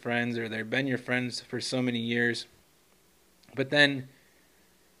becoming your friends or they've been your friends for so many years, but then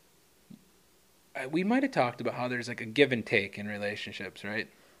we might have talked about how there's like a give and take in relationships, right?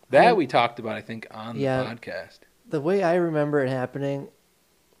 That we talked about, I think, on the podcast. The way I remember it happening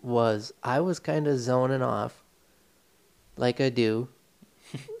was I was kind of zoning off, like I do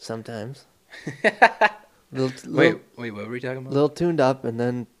sometimes. Wait, what were we talking about? A little tuned up, and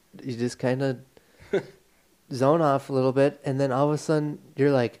then you just kind of zone off a little bit, and then all of a sudden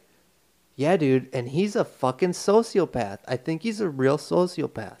you're like, yeah, dude, and he's a fucking sociopath. I think he's a real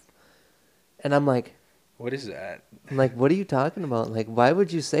sociopath. And I'm like... What is that? I'm like, what are you talking about? Like, why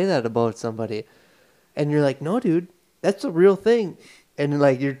would you say that about somebody? And you're like, no, dude, that's a real thing. And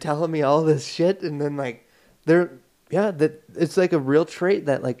like, you're telling me all this shit, and then like, that it's like a real trait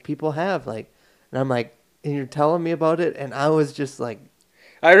that like people have. Like, and I'm like, and you're telling me about it, and I was just like,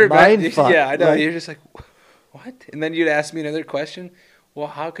 I remember, yeah, I know. Like, you're just like, what? And then you'd ask me another question. Well,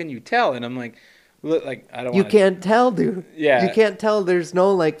 how can you tell? And I'm like, look, like I don't. You can't tell, dude. Yeah, you can't tell. There's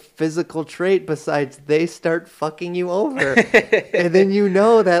no like physical trait besides they start fucking you over, and then you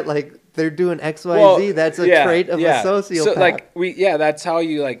know that like they're doing X, Y, Z. That's a trait of a sociopath. So like that's how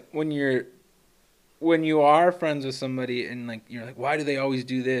you like when you are friends with somebody and like you're like, why do they always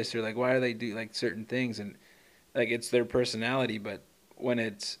do this, or like why do they do like certain things, and like it's their personality. But when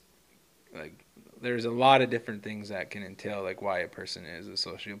it's like there's a lot of different things that can entail like why a person is a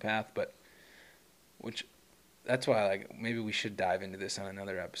sociopath, but which that's why like maybe we should dive into this on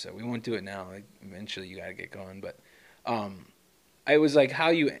another episode. We won't do it now. Like eventually you gotta get going, but I was like how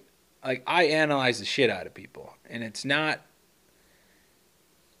you like I analyze the shit out of people, and it's not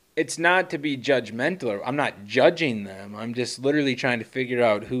to be judgmental. I'm not judging them. I'm just literally trying to figure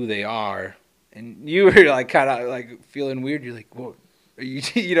out who they are. And you were like kind of like feeling weird. You're like, whoa, are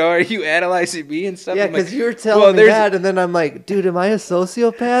you analyzing me and stuff? Yeah, because you were telling me that, and then I'm like, dude, am I a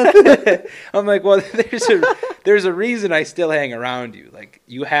sociopath? I'm like, well, there's a reason I still hang around you. Like,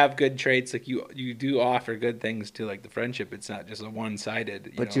 you have good traits. Like, you do offer good things to like the friendship. It's not just a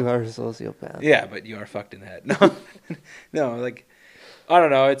one-sided. But you are a sociopath. Yeah, but you are fucked in the head. No, no, like. I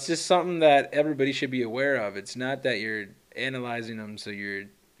don't know. It's just something that everybody should be aware of. It's not that you're analyzing them so you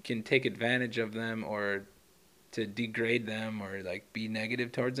can take advantage of them or to degrade them or like be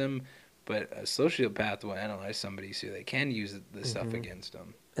negative towards them. But a sociopath will analyze somebody so they can use the stuff against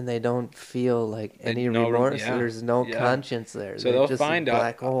them. And they don't feel like any remorse. Yeah, there's no conscience there. So they'll find a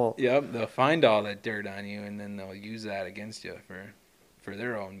black hole. Yep, they'll find all that dirt on you, and then they'll use that against you for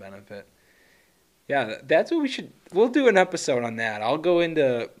their own benefit. Yeah, that's what we'll do an episode on that. I'll go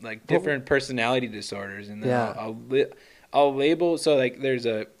into like different personality disorders, and then I'll label. So like there's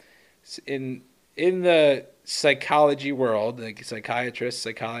in the psychology world, like psychiatrist,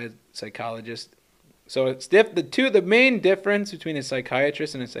 psychologist. So it's the main difference between a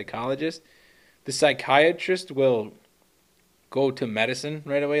psychiatrist and a psychologist. The psychiatrist will go to medicine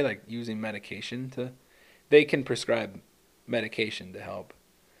right away, like using medication they can prescribe medication to help.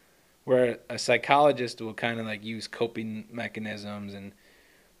 Where a psychologist will kind of like use coping mechanisms and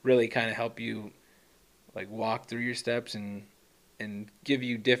really kind of help you like walk through your steps and give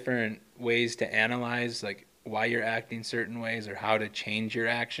you different ways to analyze like why you're acting certain ways or how to change your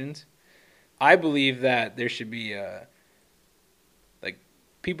actions. I believe that there should be like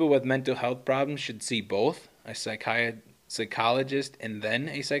people with mental health problems should see both a psychologist and then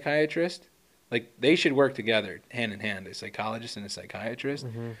a psychiatrist. Like they should work together hand in hand, a psychologist and a psychiatrist.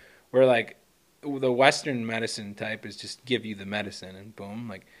 Mm-hmm. Where, like, the Western medicine type is just give you the medicine and boom.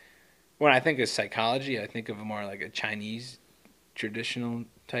 Like, when I think of psychology, I think of more like a Chinese traditional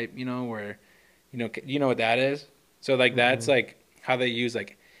type, where, you know what that is? So, like, that's, like, how they use,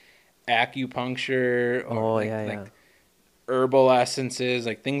 like, acupuncture or, herbal essences,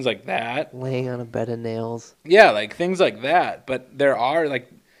 like things like that. Laying on a bed of nails. Yeah, like things like that. But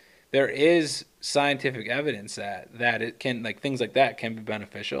there is scientific evidence that it can, like things like that can be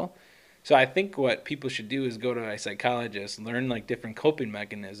beneficial. So I think what people should do is go to a psychologist, learn like different coping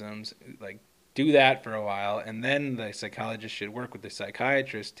mechanisms, like do that for a while, and then the psychologist should work with the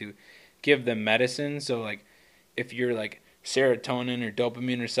psychiatrist to give them medicine. So like if you're like serotonin or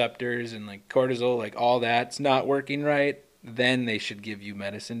dopamine receptors and like cortisol, like all that's not working right, then they should give you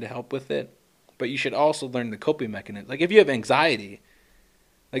medicine to help with it. But you should also learn the coping mechanism. Like if you have anxiety,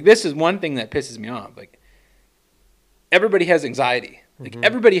 like this is one thing that pisses me off. Like everybody has anxiety. Like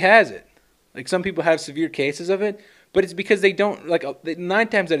everybody has it. Like some people have severe cases of it, but it's because they don't, like 9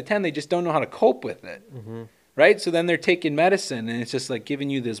 times out of 10, they just don't know how to cope with it. Right? So then they're taking medicine and it's just like giving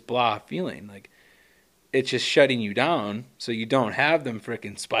you this blah feeling. Like it's just shutting you down so you don't have them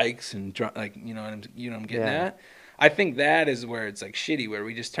freaking spikes and like, you know what I'm getting at? I think that is where it's like shitty, where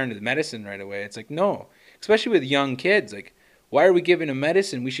we just turn to the medicine right away. It's like, no, especially with young kids. Like, why are we giving them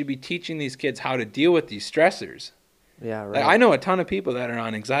medicine? We should be teaching these kids how to deal with these stressors. Yeah, right. Like, I know a ton of people that are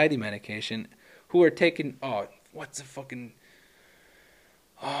on anxiety medication who are taking, what's the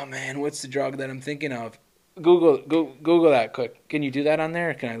drug that I'm thinking of? Google that quick. Can you do that on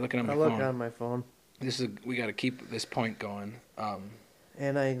there? Or can I look it on my phone? I'll look on my phone. We got to keep this point going.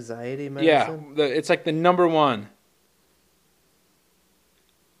 Anti-anxiety medicine? Yeah, it's like the number one.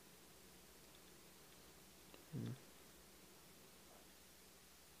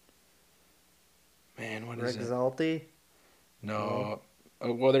 Man, what is it? Rexulti? No.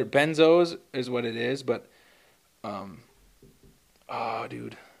 Well, they're benzos is what it is, but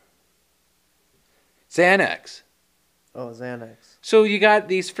dude. Xanax. Oh, Xanax. So you got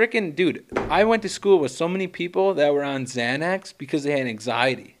these freaking, dude, I went to school with so many people that were on Xanax because they had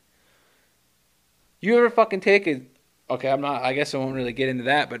anxiety. You ever fucking take I guess I won't really get into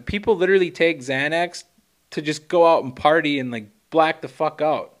that, but people literally take Xanax to just go out and party and like black the fuck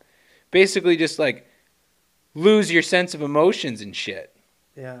out. Basically just like lose your sense of emotions and shit.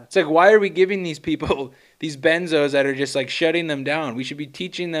 Yeah. It's like, why are we giving these people these benzos that are just like shutting them down? We should be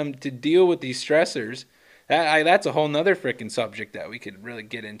teaching them to deal with these stressors. That's a whole nother freaking subject that we could really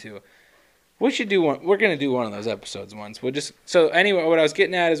get into. We should do one. We're going to do one of those episodes once. So anyway, what I was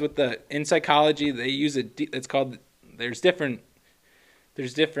getting at is in psychology, they use it's called, there's different,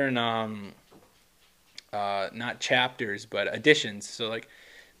 not chapters, but editions. So like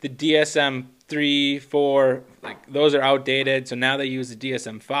the DSM-3, 4, like those are outdated. So now they use the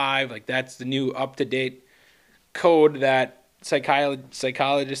DSM-5. Like that's the new up-to-date code that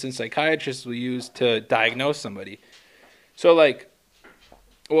psychologists and psychiatrists will use to diagnose somebody. So like,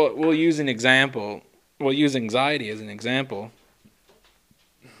 we'll use an example. We'll use anxiety as an example.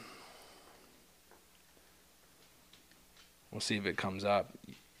 We'll see if it comes up.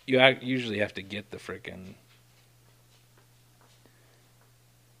 You usually have to get the frickin'...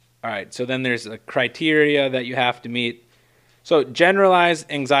 All right, so then there's a criteria that you have to meet. So generalized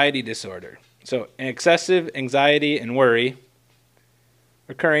anxiety disorder. So excessive anxiety and worry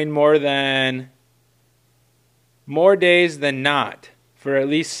occurring more days than not for at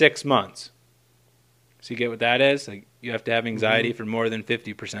least 6 months. So you get what that is? Like you have to have anxiety for more than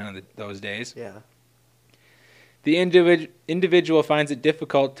 50% of those days. Yeah. The individual finds it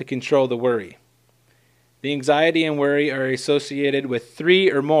difficult to control the worry. The anxiety and worry are associated with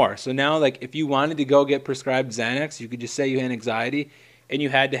 3 or more. So now, like, if you wanted to go get prescribed Xanax, you could just say you had anxiety, and you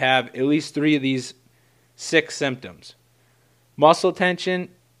had to have at least 3 of these 6 symptoms. Muscle tension,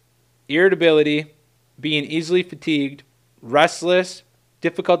 irritability, being easily fatigued, restless,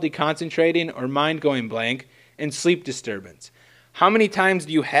 difficulty concentrating or mind going blank, and sleep disturbance. How many times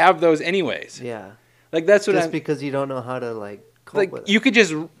do you have those anyways? Yeah. Like, that's what Just because you don't know how to, like, cope with it. You could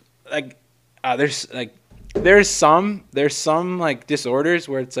just, like, there's some like disorders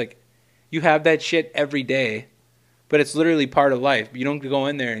where it's like you have that shit every day, but it's literally part of life. You don't go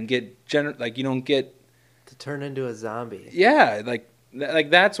in there and get you don't get to turn into a zombie. Yeah, like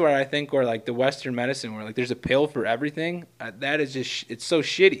that's where I think where like the Western medicine where like there's a pill for everything. That is just it's so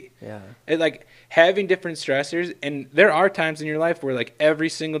shitty. Yeah. It like having different stressors, and there are times in your life where like every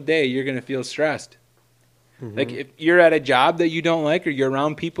single day you're gonna feel stressed. Like if you're at a job that you don't like or you're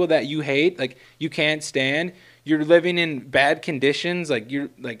around people that you hate, like you can't stand, you're living in bad conditions, like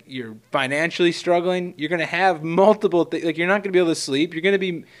you're financially struggling, you're going to have multiple things. Like you're not going to be able to sleep. You're going to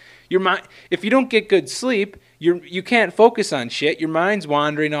be your mind if you don't get good sleep, you can't focus on shit. Your mind's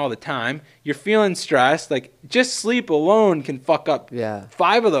wandering all the time. You're feeling stressed. Like just sleep alone can fuck up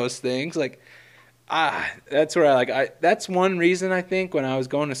 5 of those things. Like that's where that's one reason I think when I was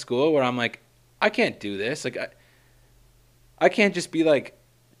going to school where I'm like I can't do this. Like, I can't just be like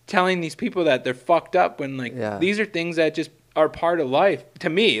telling these people that they're fucked up when like these are things that just are part of life. To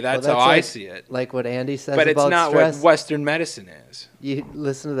me, that's how I see it. Like what Andy says but about it's not stress. what Western medicine is. You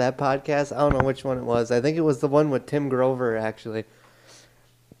listen to that podcast? I don't know which one it was. I think it was the one with Tim Grover, actually.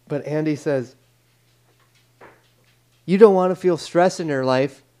 But Andy says, you don't want to feel stress in your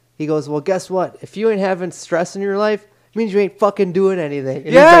life. He goes, well, guess what? If you ain't having stress in your life, it means you ain't fucking doing anything. And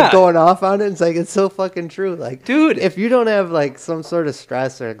he's like going off on it. It's like, it's so fucking true. Like, dude, if you don't have like some sort of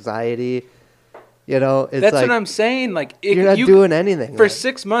stress or anxiety, you know, it's that's like, what I'm saying. Like, you're not doing anything. For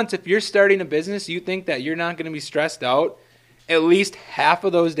 6 months, if you're starting a business, you think that you're not going to be stressed out at least half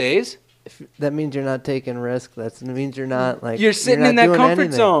of those days? That means you're not taking risk. That means you're not like you're sitting in that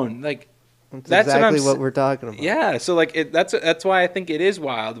comfort zone. Like that's exactly what we're talking about. Yeah, so like that's why I think it is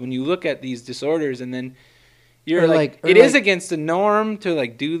wild when you look at these disorders and then you're like it is against the norm to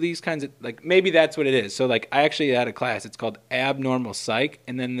like do these kinds of like maybe that's what it is. So like I actually had a class. It's called Abnormal Psych,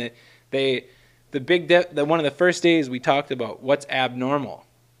 and then one of the first days we talked about what's abnormal.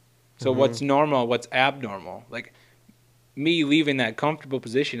 So what's normal, what's abnormal. Like me leaving that comfortable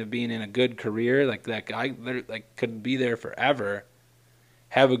position of being in a good career, like that guy like could be there forever,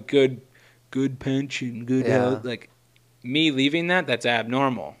 have a good pension, good health. Like me leaving that's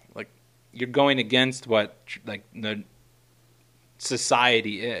abnormal. Like you're going against what like the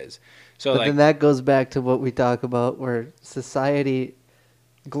society is. So but then that goes back to what we talk about where society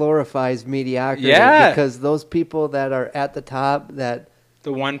glorifies mediocrity because those people that are at the top that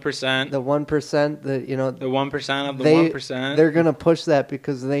the 1%, the 1%, the 1% of the 1%, they're gonna push that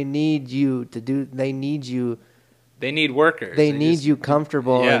because they need you to do. They need you. They need workers. They need you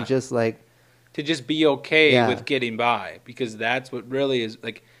comfortable and just like to just be okay with getting by because that's what really is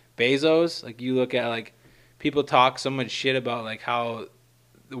like Bezos. Like you look at like people talk so much shit about like how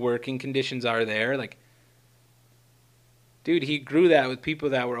the working conditions are there. Like, dude, he grew that with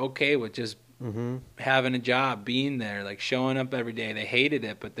people that were okay with just having a job, being there, like showing up every day. They hated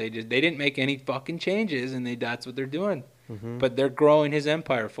it, but they didn't make any fucking changes, and that's what they're doing. But they're growing his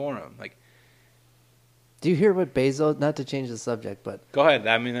empire for him. Like, do you hear what Bezos? Not to change the subject, but go ahead.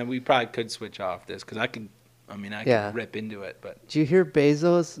 I mean, we probably could switch off this because I could rip into it. But do you hear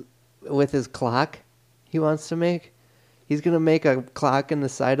Bezos with his clock he wants to make? He's gonna make a clock in the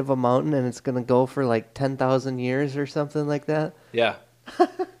side of a mountain, and it's gonna go for like 10,000 years or something like that. Yeah.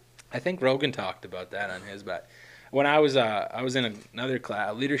 I think Rogan talked about that on his, but when I was in another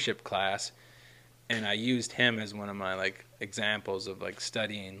class, a leadership class, and I used him as one of my like examples of like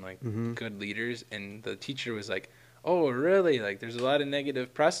studying like good leaders, and the teacher was like, "Oh, really? Like, there's a lot of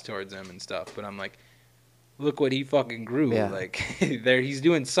negative press towards him and stuff." But I'm like, "Look what he fucking grew! Yeah. Like, he's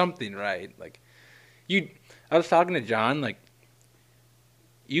doing something right." Like, I was talking to John, like,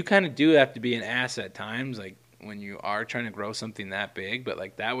 you kind of do have to be an ass at times, like, when you are trying to grow something that big, but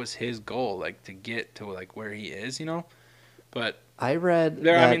like that was his goal, like to get to like where he is, you know. But I read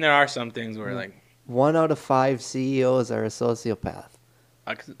there. I mean, there are some things where like 1 out of 5 CEOs are a sociopath.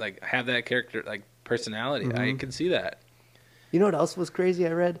 I like have that character, like personality. I can see that. You know what else was crazy?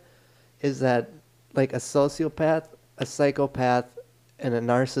 I read is that like a sociopath, a psychopath, and a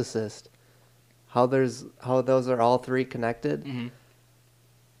narcissist. How those are all three connected.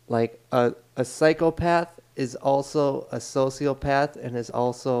 Like a psychopath is also a sociopath and is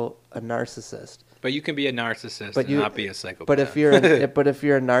also a narcissist. But you can be a narcissist and not be a psychopath. But if you're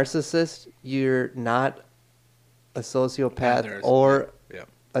a narcissist, you're not a sociopath or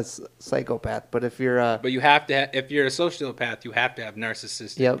a psychopath. But if you're you have to if you're a sociopath, you have to have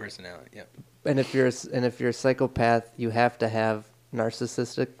narcissistic personality. Yep. And if you're a psychopath, you have to have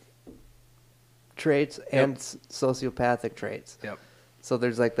narcissistic traits and sociopathic traits. Yep. So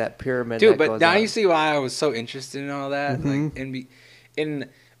there's like that pyramid. Dude, but now you see why I was so interested in all that. Like, in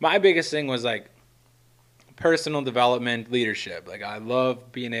my biggest thing was like personal development, leadership. Like I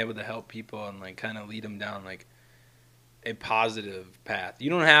love being able to help people and like kind of lead them down like a positive path. You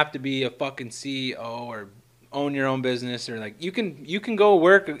don't have to be a fucking CEO or own your own business or like you can go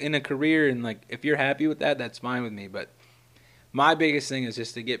work in a career and like if you're happy with that, that's fine with me. But my biggest thing is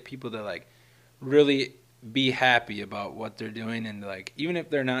just to get people to like really be happy about what they're doing and like even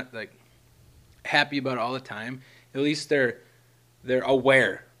if they're not like happy about it all the time, at least they're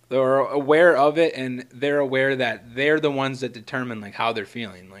aware. They're aware of it and they're aware that they're the ones that determine like how they're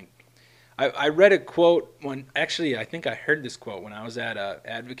feeling. Like I read a quote when actually I think I heard this quote when I was at a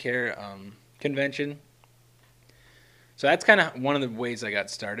Advocare convention. So that's kind of one of the ways I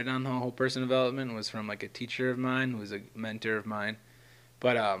got started on the whole personal development was from like a teacher of mine who was a mentor of mine.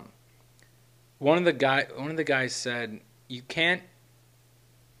 But one of the guys said, you can't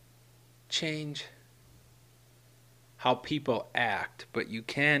change. how people act, but you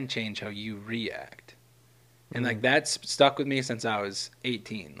can change how you react. And like that's stuck with me since I was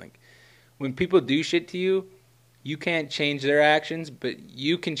 18. Like when people do shit to you, you can't change their actions, but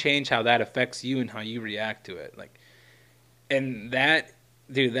you can change how that affects you and how you react to it. Like, and that,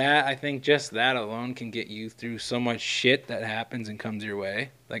 dude, that I think just that alone can get you through so much shit that happens and comes your way.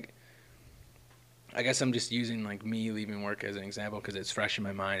 Like, I guess I'm just using like me leaving work as an example because it's fresh in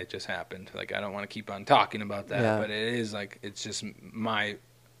my mind. It just happened. Like I don't want to keep on talking about that, but it is like it's just my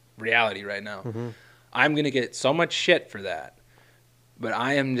reality right now. I'm gonna get so much shit for that, but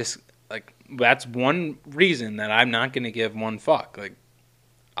I am just like that's one reason that I'm not gonna give one fuck. Like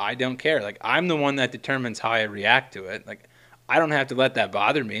I don't care. Like I'm the one that determines how I react to it. Like I don't have to let that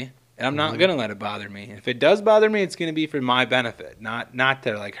bother me. And I'm not gonna let it bother me. If it does bother me, it's gonna be for my benefit, not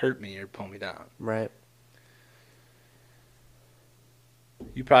to like hurt me or pull me down. Right.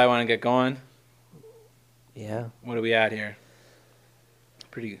 You probably want to get going. Yeah. What are we at here?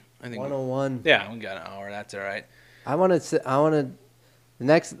 Pretty. I think 101. Yeah, we got an hour. That's all right. I want to.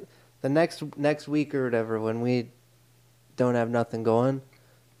 The next week or whatever, when we don't have nothing going,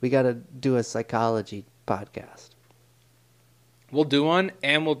 we got to do a psychology podcast. We'll do one,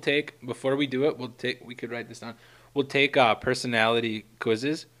 and we'll take, before we do it, we could write this down. We'll take personality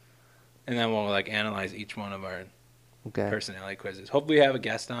quizzes, and then we'll like analyze each one of our personality quizzes. Hopefully we have a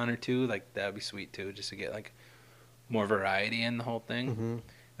guest on or two. Like that'd be sweet too, just to get like more variety in the whole thing.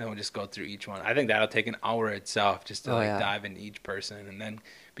 Then we'll just go through each one. I think that'll take an hour itself just to dive into each person. And then,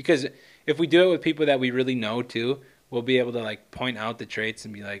 because if we do it with people that we really know too, we'll be able to like point out the traits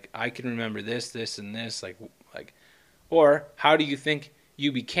and be like, I can remember this, this, and this, like, or how do you think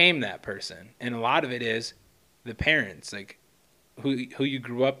you became that person? And a lot of it is the parents, like who you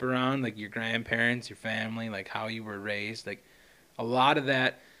grew up around, like your grandparents, your family, like how you were raised. Like a lot of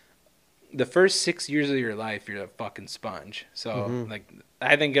that, the first 6 years of your life, you're a fucking sponge. So like,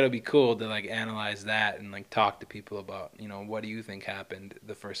 I think it'll be cool to like analyze that and like talk to people about, you know, what do you think happened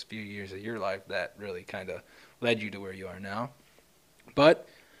the first few years of your life that really kind of led you to where you are now. But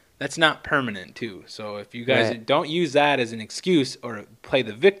that's not permanent too. So if you guys don't use that as an excuse or play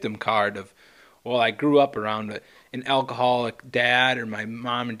the victim card of, well, I grew up around an alcoholic dad, or my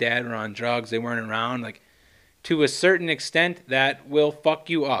mom and dad were on drugs, they weren't around, like to a certain extent that will fuck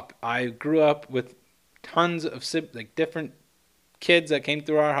you up. I grew up with tons of like different kids that came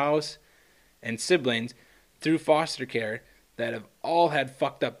through our house and siblings through foster care that have all had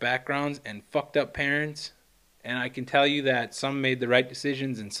fucked up backgrounds and fucked up parents. And I can tell you that some made the right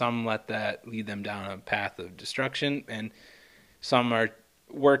decisions and some let that lead them down a path of destruction, and some are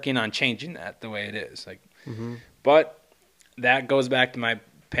working on changing that the way it is. Like, but that goes back to my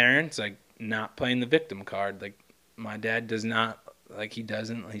parents, like not playing the victim card. Like my dad does not, like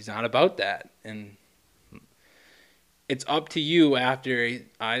he's not about that. And it's up to you after,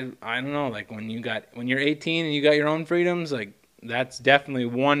 I don't know, like when you're 18 and you got your own freedoms, like that's definitely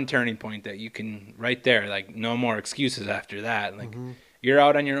one turning point that you can right there, like no more excuses after that. Like you're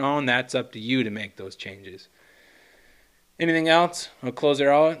out on your own, that's up to you to make those changes. Anything else? I'll close it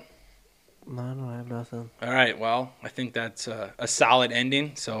out. No, I don't have nothing. All right, well, I think that's a solid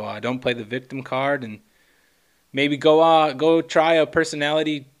ending. So don't play the victim card, and maybe go try a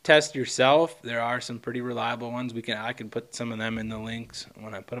personality test yourself. There are some pretty reliable ones. I can put some of them in the links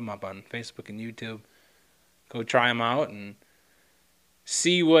when I put them up on Facebook and YouTube. Go try them out and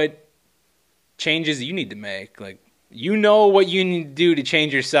see what changes you need to make. Like, you know what you need to do to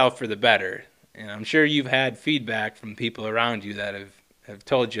change yourself for the better. And I'm sure you've had feedback from people around you that have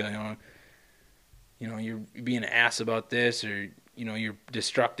told you, you know, you're being an ass about this, or, you know, you're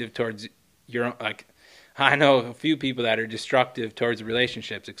destructive towards your own. Like, I know a few people that are destructive towards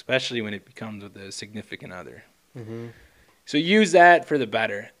relationships, especially when it becomes with a significant other. So use that for the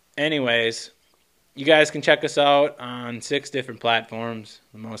better. Anyways, you guys can check us out on 6 different platforms.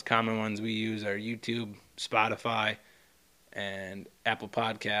 The most common ones we use are YouTube, Spotify, and Apple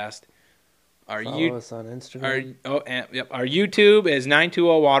Podcast. Follow us on Instagram. Our YouTube is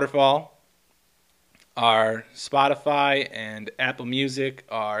 920 Waterfall. Our Spotify and Apple Music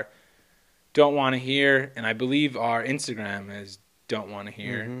are Don't Want to Hear, and I believe our Instagram is Don't Want to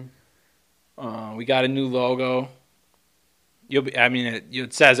Hear. We got a new logo.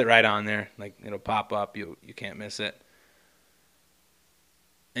 It says it right on there. Like, it'll pop up. You can't miss it.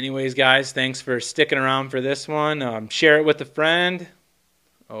 Anyways, guys, thanks for sticking around for this one. Share it with a friend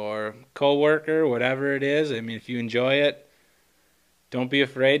or coworker, whatever it is. I mean, if you enjoy it, don't be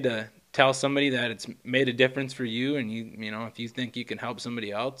afraid to tell somebody that it's made a difference for you. And you know, if you think you can help somebody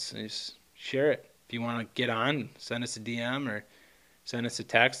else, just share it. If you want to get on, send us a DM or send us a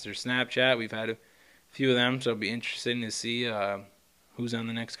text or Snapchat. We've had a few of them, so it'll be interesting to see who's on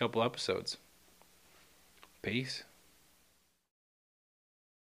the next couple episodes. Peace.